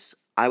because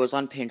I was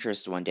on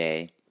Pinterest one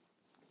day,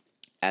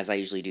 as I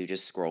usually do,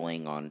 just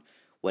scrolling on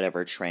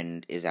whatever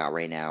trend is out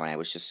right now, and I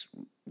was just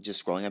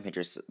scrolling on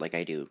Pinterest like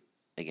I do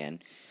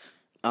again.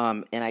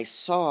 And I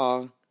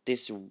saw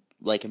this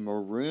like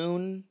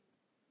maroon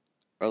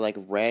or like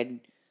red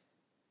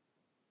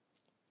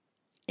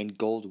and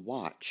gold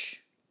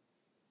watch.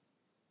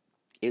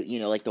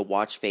 Like the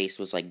watch face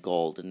was like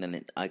gold, and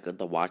then like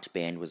the watch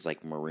band was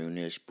like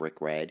maroonish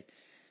brick red.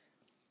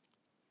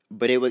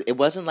 But it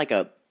wasn't like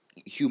a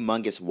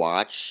humongous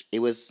watch. It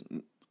was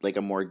like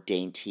a more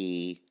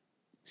dainty,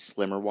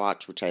 slimmer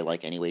watch, which I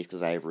like anyways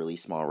because I have really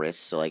small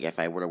wrists. So like if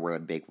I were to wear a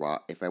big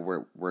if I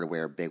were to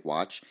wear a big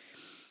watch,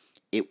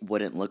 it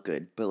wouldn't look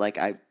good. But like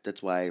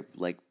that's why I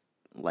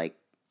like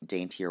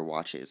daintier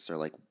watches or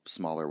like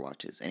smaller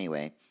watches.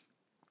 Anyway,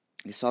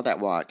 I saw that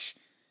watch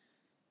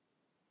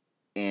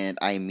and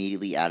I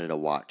immediately added a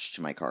watch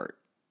to my cart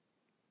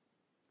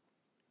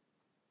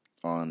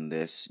on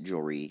this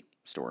jewelry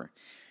store.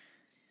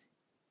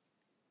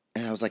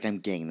 And I was like, I'm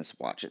getting this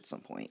watch at some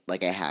point.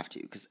 Like, I have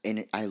to.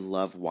 I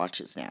love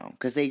watches now.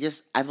 Because I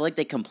feel like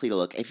they complete a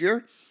look. If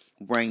you're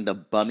wearing the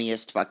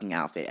bummiest fucking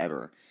outfit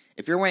ever,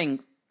 if you're wearing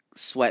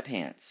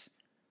sweatpants,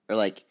 or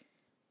like,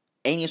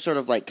 any sort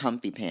of like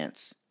comfy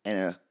pants, and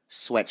a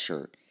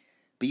sweatshirt,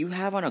 but you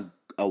have on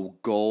a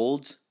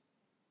gold,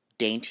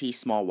 dainty,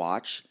 small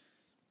watch,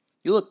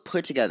 you look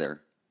put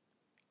together.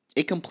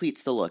 It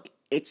completes the look.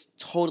 It's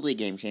totally a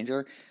game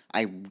changer.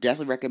 I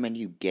definitely recommend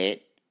you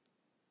get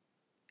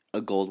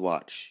a gold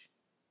watch.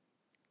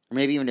 Or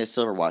maybe even a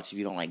silver watch if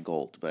you don't like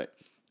gold, but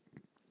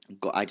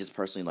I just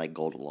personally like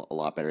gold a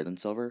lot better than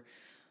silver.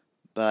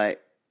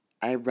 But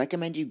I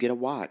recommend you get a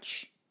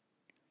watch.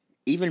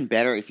 Even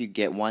better if you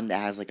get one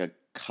that has like a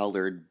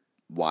colored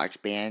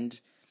watch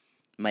band.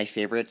 My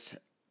favorites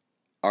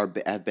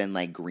have been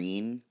like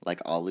green, like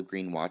olive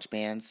green watch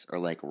bands, or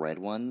like red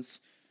ones,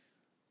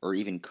 or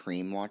even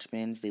cream watch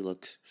bands. They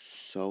look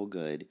so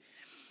good.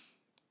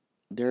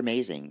 They're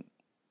amazing.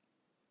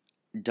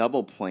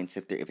 Double points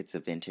if it's a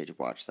vintage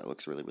watch that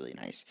looks really, really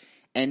nice.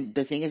 And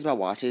the thing is about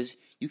watches,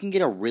 you can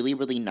get a really,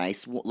 really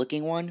nice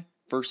looking one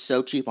for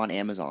so cheap on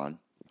Amazon.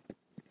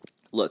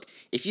 Look,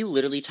 if you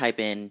literally type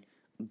in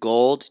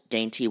gold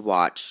dainty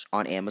watch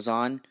on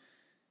Amazon,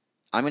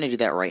 I'm going to do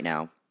that right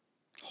now.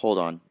 Hold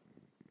on.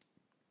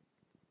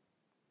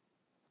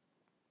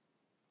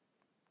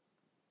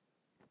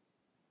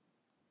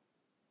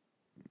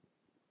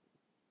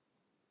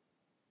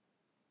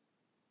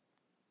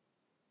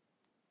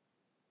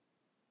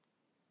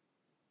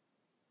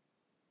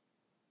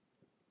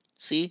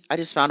 See, I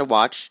just found a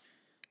watch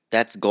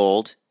that's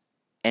gold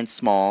and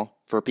small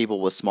for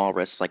people with small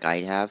wrists like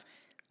I have.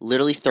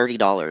 Literally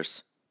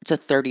 $30. It's a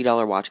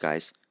 $30 watch,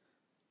 guys.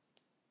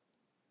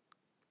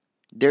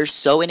 They're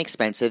so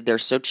inexpensive, they're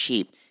so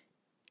cheap,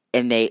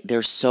 and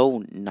they're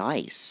so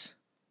nice.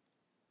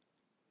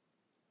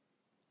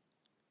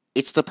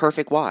 It's the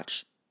perfect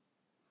watch.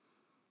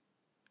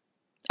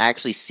 I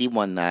actually see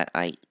one that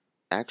I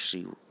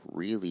actually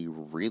really,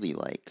 really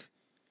like.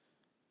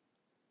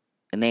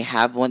 And they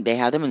have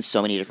them in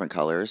so many different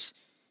colors.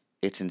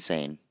 It's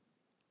insane.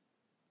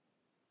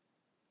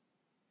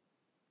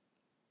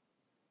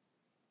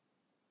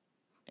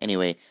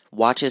 Anyway,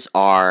 watches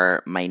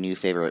are my new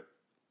favorite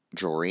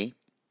jewelry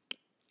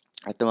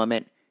at the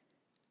moment.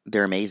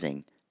 They're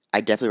amazing.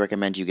 I definitely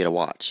recommend you get a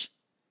watch.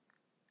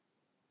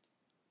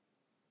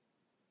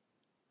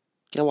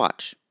 Get a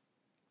watch.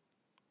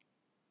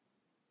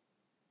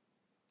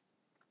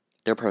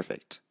 They're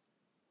perfect.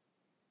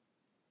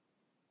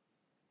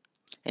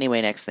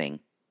 Anyway, next thing.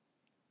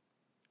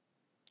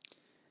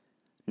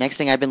 Next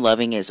thing I've been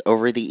loving is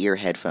over-the-ear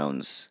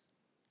headphones.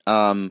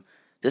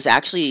 This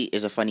actually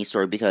is a funny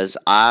story because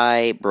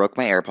I broke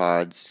my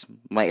AirPods.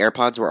 My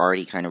AirPods were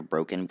already kind of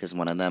broken because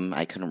one of them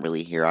I couldn't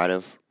really hear out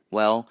of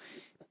well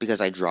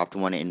because I dropped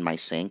one in my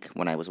sink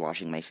when I was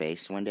washing my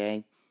face one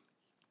day.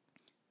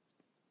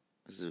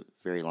 This is a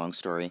very long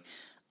story.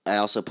 I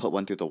also put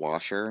one through the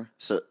washer.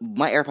 So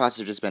my AirPods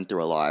have just been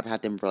through a lot. I've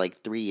had them for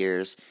like 3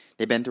 years.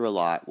 They've been through a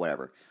lot,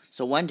 whatever.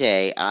 So one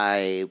day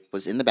I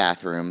was in the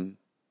bathroom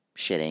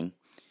shitting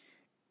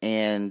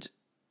and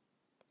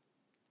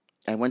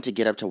I went to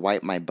get up to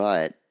wipe my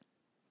butt.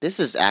 This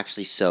is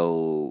actually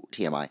so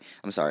TMI.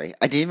 I'm sorry.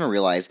 I didn't even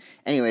realize.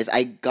 Anyways,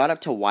 I got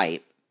up to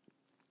wipe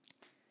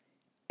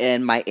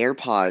and my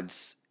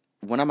AirPods,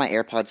 one of my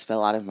AirPods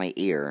fell out of my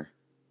ear.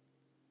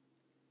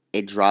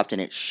 It dropped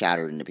and it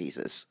shattered into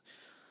pieces.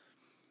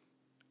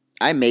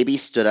 I maybe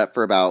stood up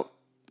for about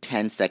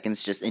 10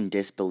 seconds just in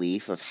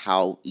disbelief of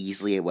how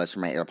easily it was for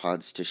my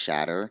AirPods to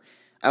shatter.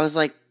 I was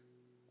like,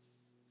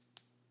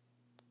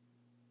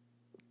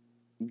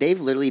 they've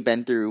literally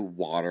been through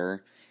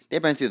water.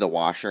 They've been through the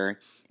washer.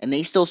 And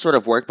they still sort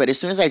of work. But as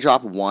soon as I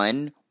drop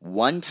one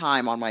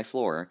time on my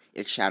floor,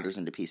 it shatters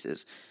into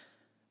pieces.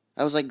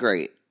 I was like,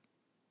 great.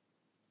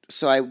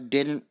 So I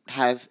didn't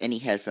have any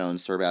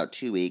headphones for about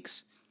 2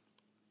 weeks.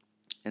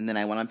 And then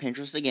I went on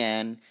Pinterest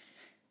again.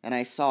 And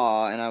I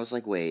saw, and I was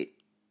like, wait.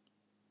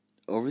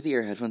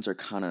 Over-the-ear headphones are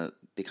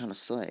they kind of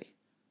slay.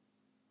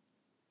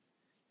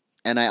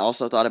 And I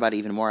also thought about it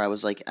even more. I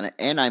was like,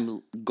 and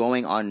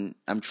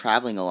I'm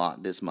traveling a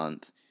lot this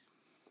month.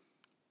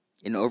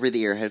 And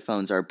over-the-ear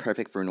headphones are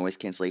perfect for noise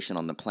cancellation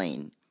on the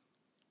plane.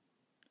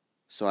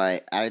 So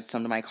I added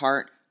some to my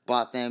cart,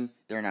 bought them.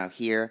 They're now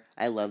here.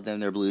 I love them.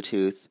 They're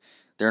Bluetooth.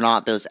 They're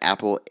not those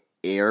Apple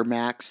Air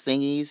Max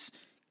thingies.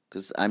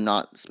 Because I'm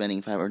not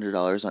spending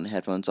 $500 on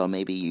headphones I'll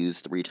maybe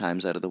use 3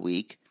 times out of the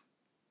week.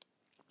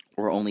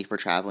 Or only for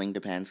traveling,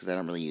 depends, because I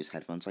don't really use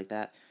headphones like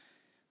that.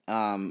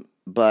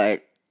 But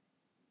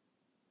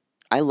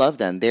I love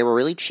them. They were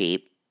really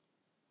cheap.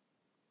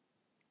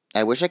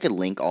 I wish I could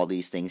link all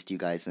these things to you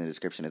guys in the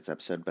description of this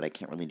episode, but I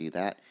can't really do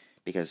that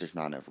because there's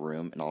not enough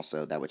room, and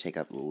also that would take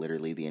up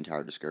literally the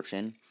entire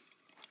description.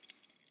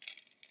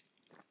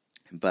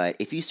 But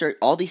if you search,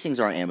 all these things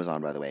are on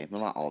Amazon, by the way.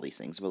 Well, not all these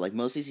things, but like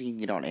most of these you can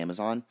get on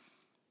Amazon.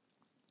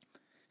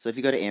 So if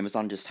you go to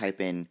Amazon, just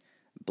type in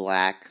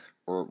black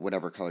or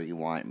whatever color you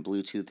want,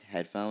 Bluetooth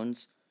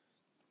headphones,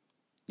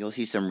 you'll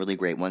see some really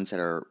great ones that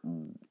are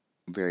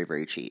very,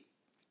 very cheap.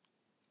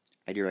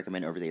 I do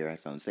recommend over-the-ear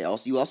headphones.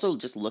 You also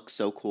just look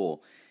so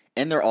cool.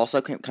 And they're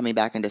also coming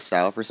back into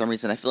style for some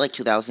reason. I feel like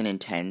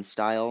 2010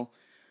 style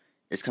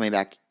is coming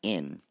back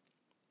in.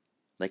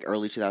 Like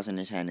early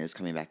 2010 is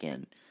coming back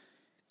in.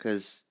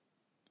 Because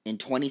in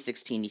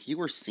 2016, if you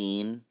were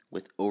seen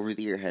with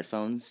over-the-ear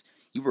headphones,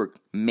 you were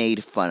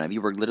made fun of.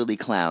 You were literally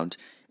clowned.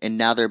 And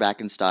now they're back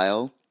in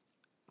style.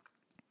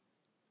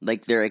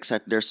 Like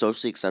they're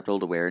socially acceptable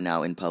to wear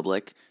now in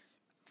public.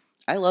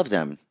 I love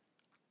them.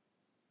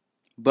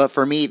 But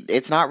for me,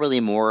 it's not really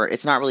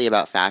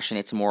about fashion,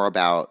 it's more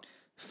about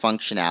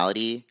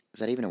functionality. Is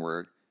that even a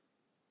word?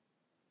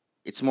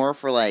 It's more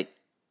for like,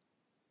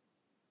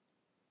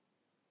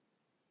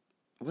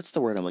 what's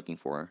the word I'm looking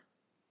for?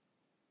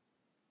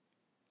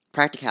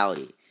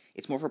 Practicality.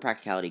 It's more for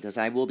practicality because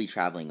I will be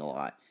traveling a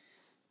lot.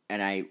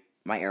 And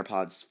my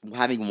AirPods,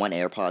 having one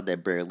AirPod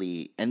that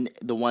barely, and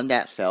the one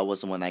that fell was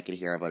the one I could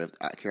hear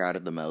out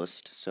of the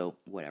most, so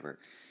whatever.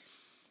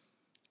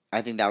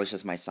 I think that was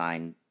just my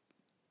sign.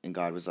 And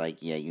God was like,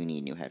 yeah, you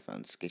need new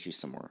headphones. Get you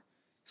some more.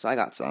 So I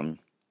got some.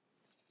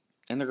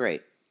 And they're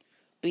great.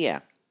 But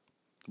yeah.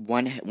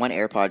 One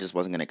AirPod just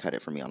wasn't going to cut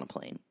it for me on a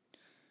plane.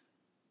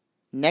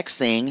 Next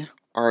thing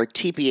are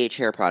TPH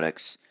hair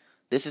products.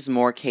 This is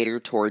more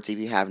catered towards if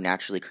you have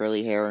naturally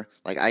curly hair,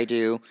 like I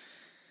do.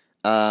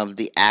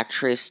 The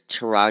actress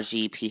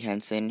Taraji P.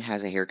 Henson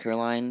has a hair care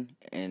line.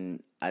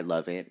 And I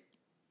love it.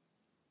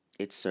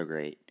 It's so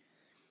great.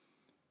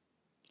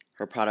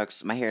 Her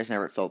products, my hair has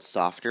never felt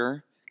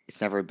softer. It's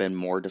never been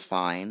more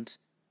defined.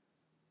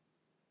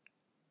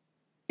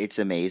 It's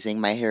amazing.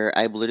 My hair,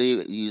 I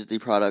literally used the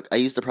product. I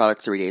used the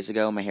product 3 days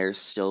ago. My hair is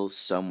still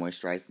so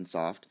moisturized and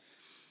soft.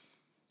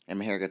 And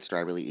my hair gets dry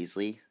really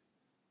easily.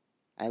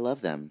 I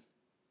love them.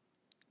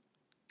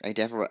 I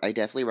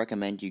definitely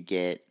recommend you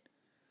get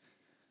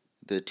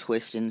the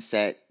Twist and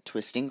Set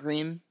Twisting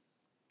Cream.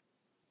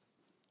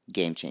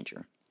 Game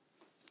changer.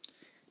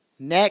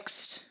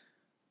 Next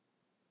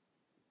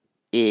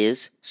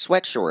is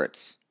sweat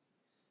shorts.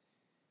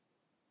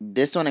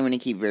 This one I'm going to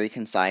keep very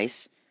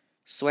concise.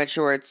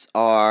 Sweatshorts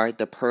are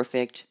the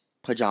perfect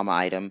pajama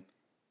item.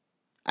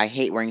 I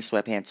hate wearing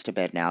sweatpants to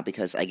bed now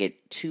because I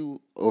get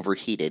too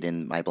overheated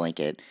in my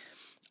blanket.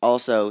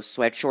 Also,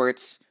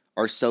 sweatshorts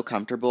are so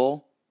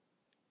comfortable.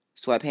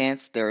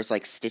 Sweatpants, there's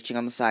like stitching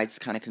on the sides,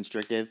 kind of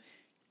constrictive.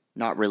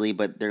 Not really,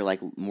 but they're like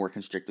more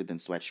constricted than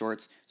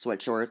sweatshorts.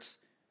 Sweatshorts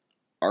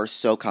are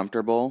so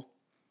comfortable.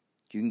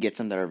 You can get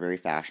some that are very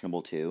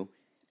fashionable too.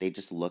 They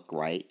just look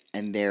right.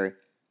 And they're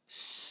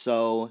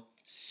so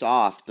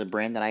soft. The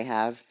brand that I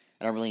have,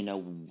 I don't really know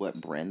what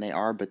brand they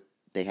are, but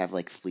they have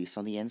like fleece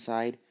on the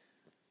inside.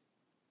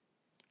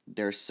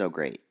 They're so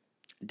great.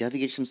 Definitely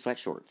get some sweat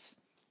shorts.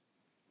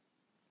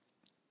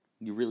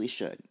 You really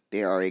should.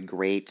 They are a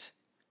great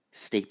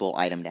staple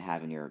item to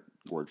have in your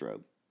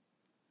wardrobe.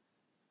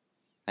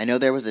 I know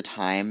there was a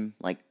time,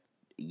 like,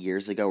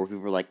 years ago where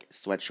people were like,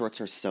 sweatshorts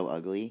are so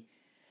ugly.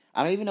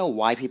 I don't even know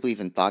why people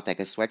even thought that,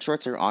 because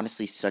sweatshorts are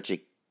honestly such a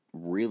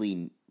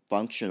really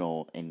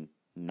functional and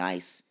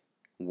nice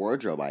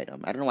wardrobe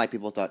item. I don't know why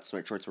people thought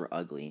sweatshorts were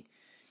ugly.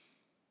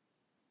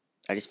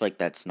 I just feel like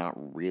that's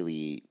not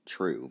really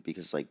true,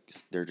 because, like,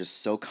 they're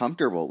just so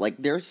comfortable. Like,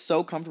 they're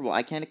so comfortable.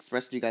 I can't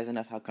express to you guys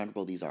enough how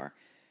comfortable these are.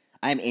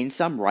 I'm in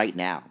some right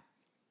now.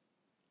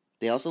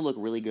 They also look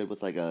really good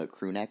with, like, a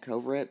crew neck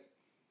over it.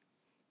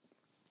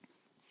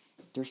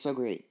 They're so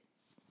great.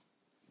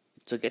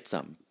 So get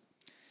some.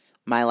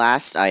 My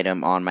last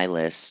item on my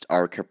list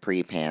are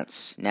capri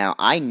pants. Now,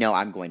 I know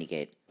I'm going to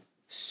get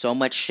so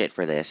much shit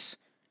for this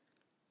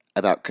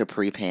about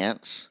capri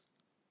pants.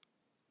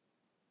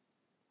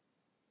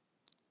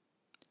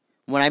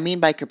 What I mean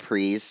by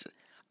capris,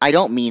 I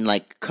don't mean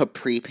like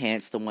capri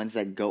pants, the ones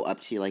that go up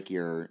to like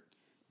your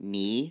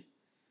knee,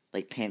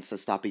 like pants that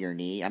stop at your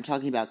knee. I'm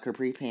talking about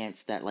capri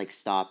pants that like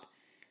stop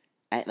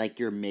at like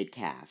your mid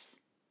calf.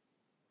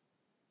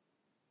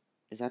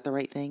 Is that the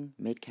right thing?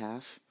 Mid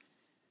calf?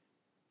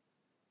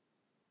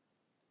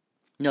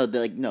 No,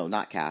 no,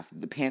 not calf.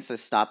 The pants that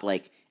stop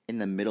like in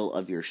the middle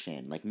of your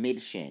shin, like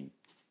mid shin.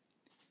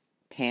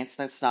 Pants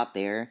that stop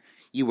there.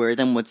 You wear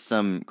them with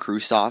some crew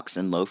socks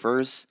and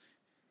loafers.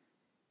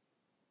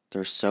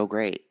 They're so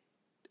great.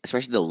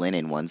 Especially the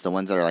linen ones, the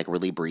ones that are like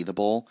really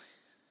breathable.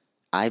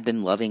 I've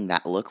been loving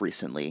that look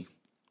recently.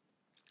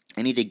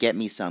 I need to get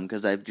me some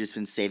because I've just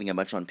been saving a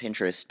bunch on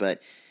Pinterest,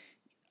 but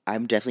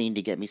I'm definitely need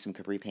to get me some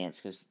capri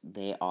pants because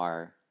they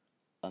are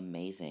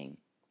amazing.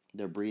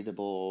 They're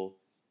breathable.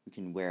 You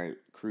can wear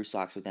crew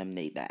socks with them.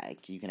 That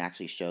you can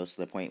actually show to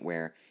the point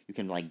where you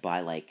can like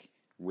buy like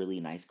really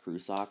nice crew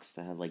socks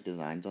that have like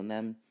designs on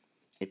them.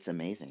 It's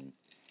amazing.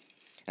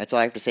 That's all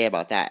I have to say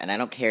about that. And I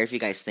don't care if you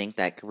guys think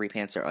that capri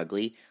pants are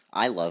ugly.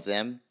 I love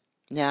them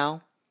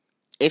now,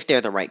 if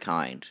they're the right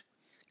kind.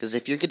 Because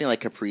if you're getting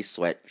like capri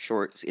sweat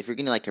shorts, if you're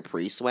getting like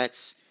capri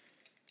sweats,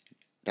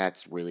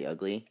 that's really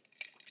ugly.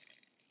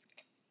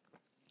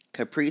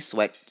 Capri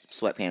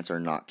sweatpants are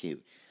not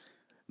cute.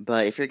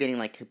 But if you're getting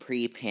like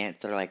capri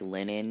pants that are like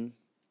linen,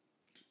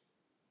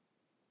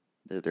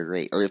 they're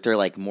great. Or if they're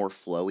like more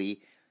flowy,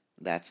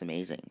 that's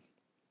amazing.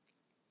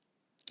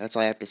 That's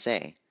all I have to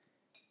say.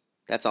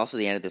 That's also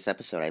the end of this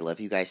episode. I love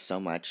you guys so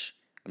much.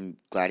 I'm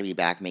glad to be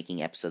back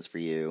making episodes for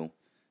you.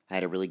 I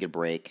had a really good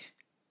break.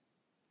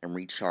 I'm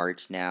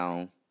recharged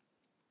now.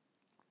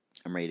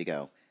 I'm ready to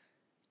go.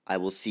 I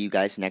will see you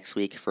guys next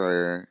week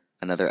for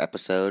another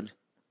episode.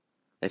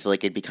 I feel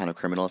like it'd be kind of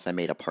criminal if I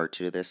made a part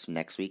 2 of this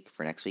next week,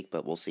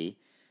 but we'll see.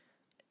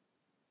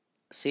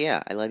 So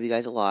yeah, I love you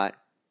guys a lot.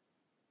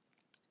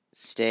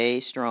 Stay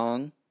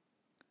strong.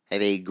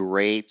 Have a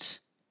great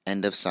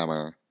end of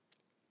summer.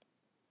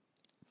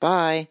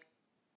 Bye.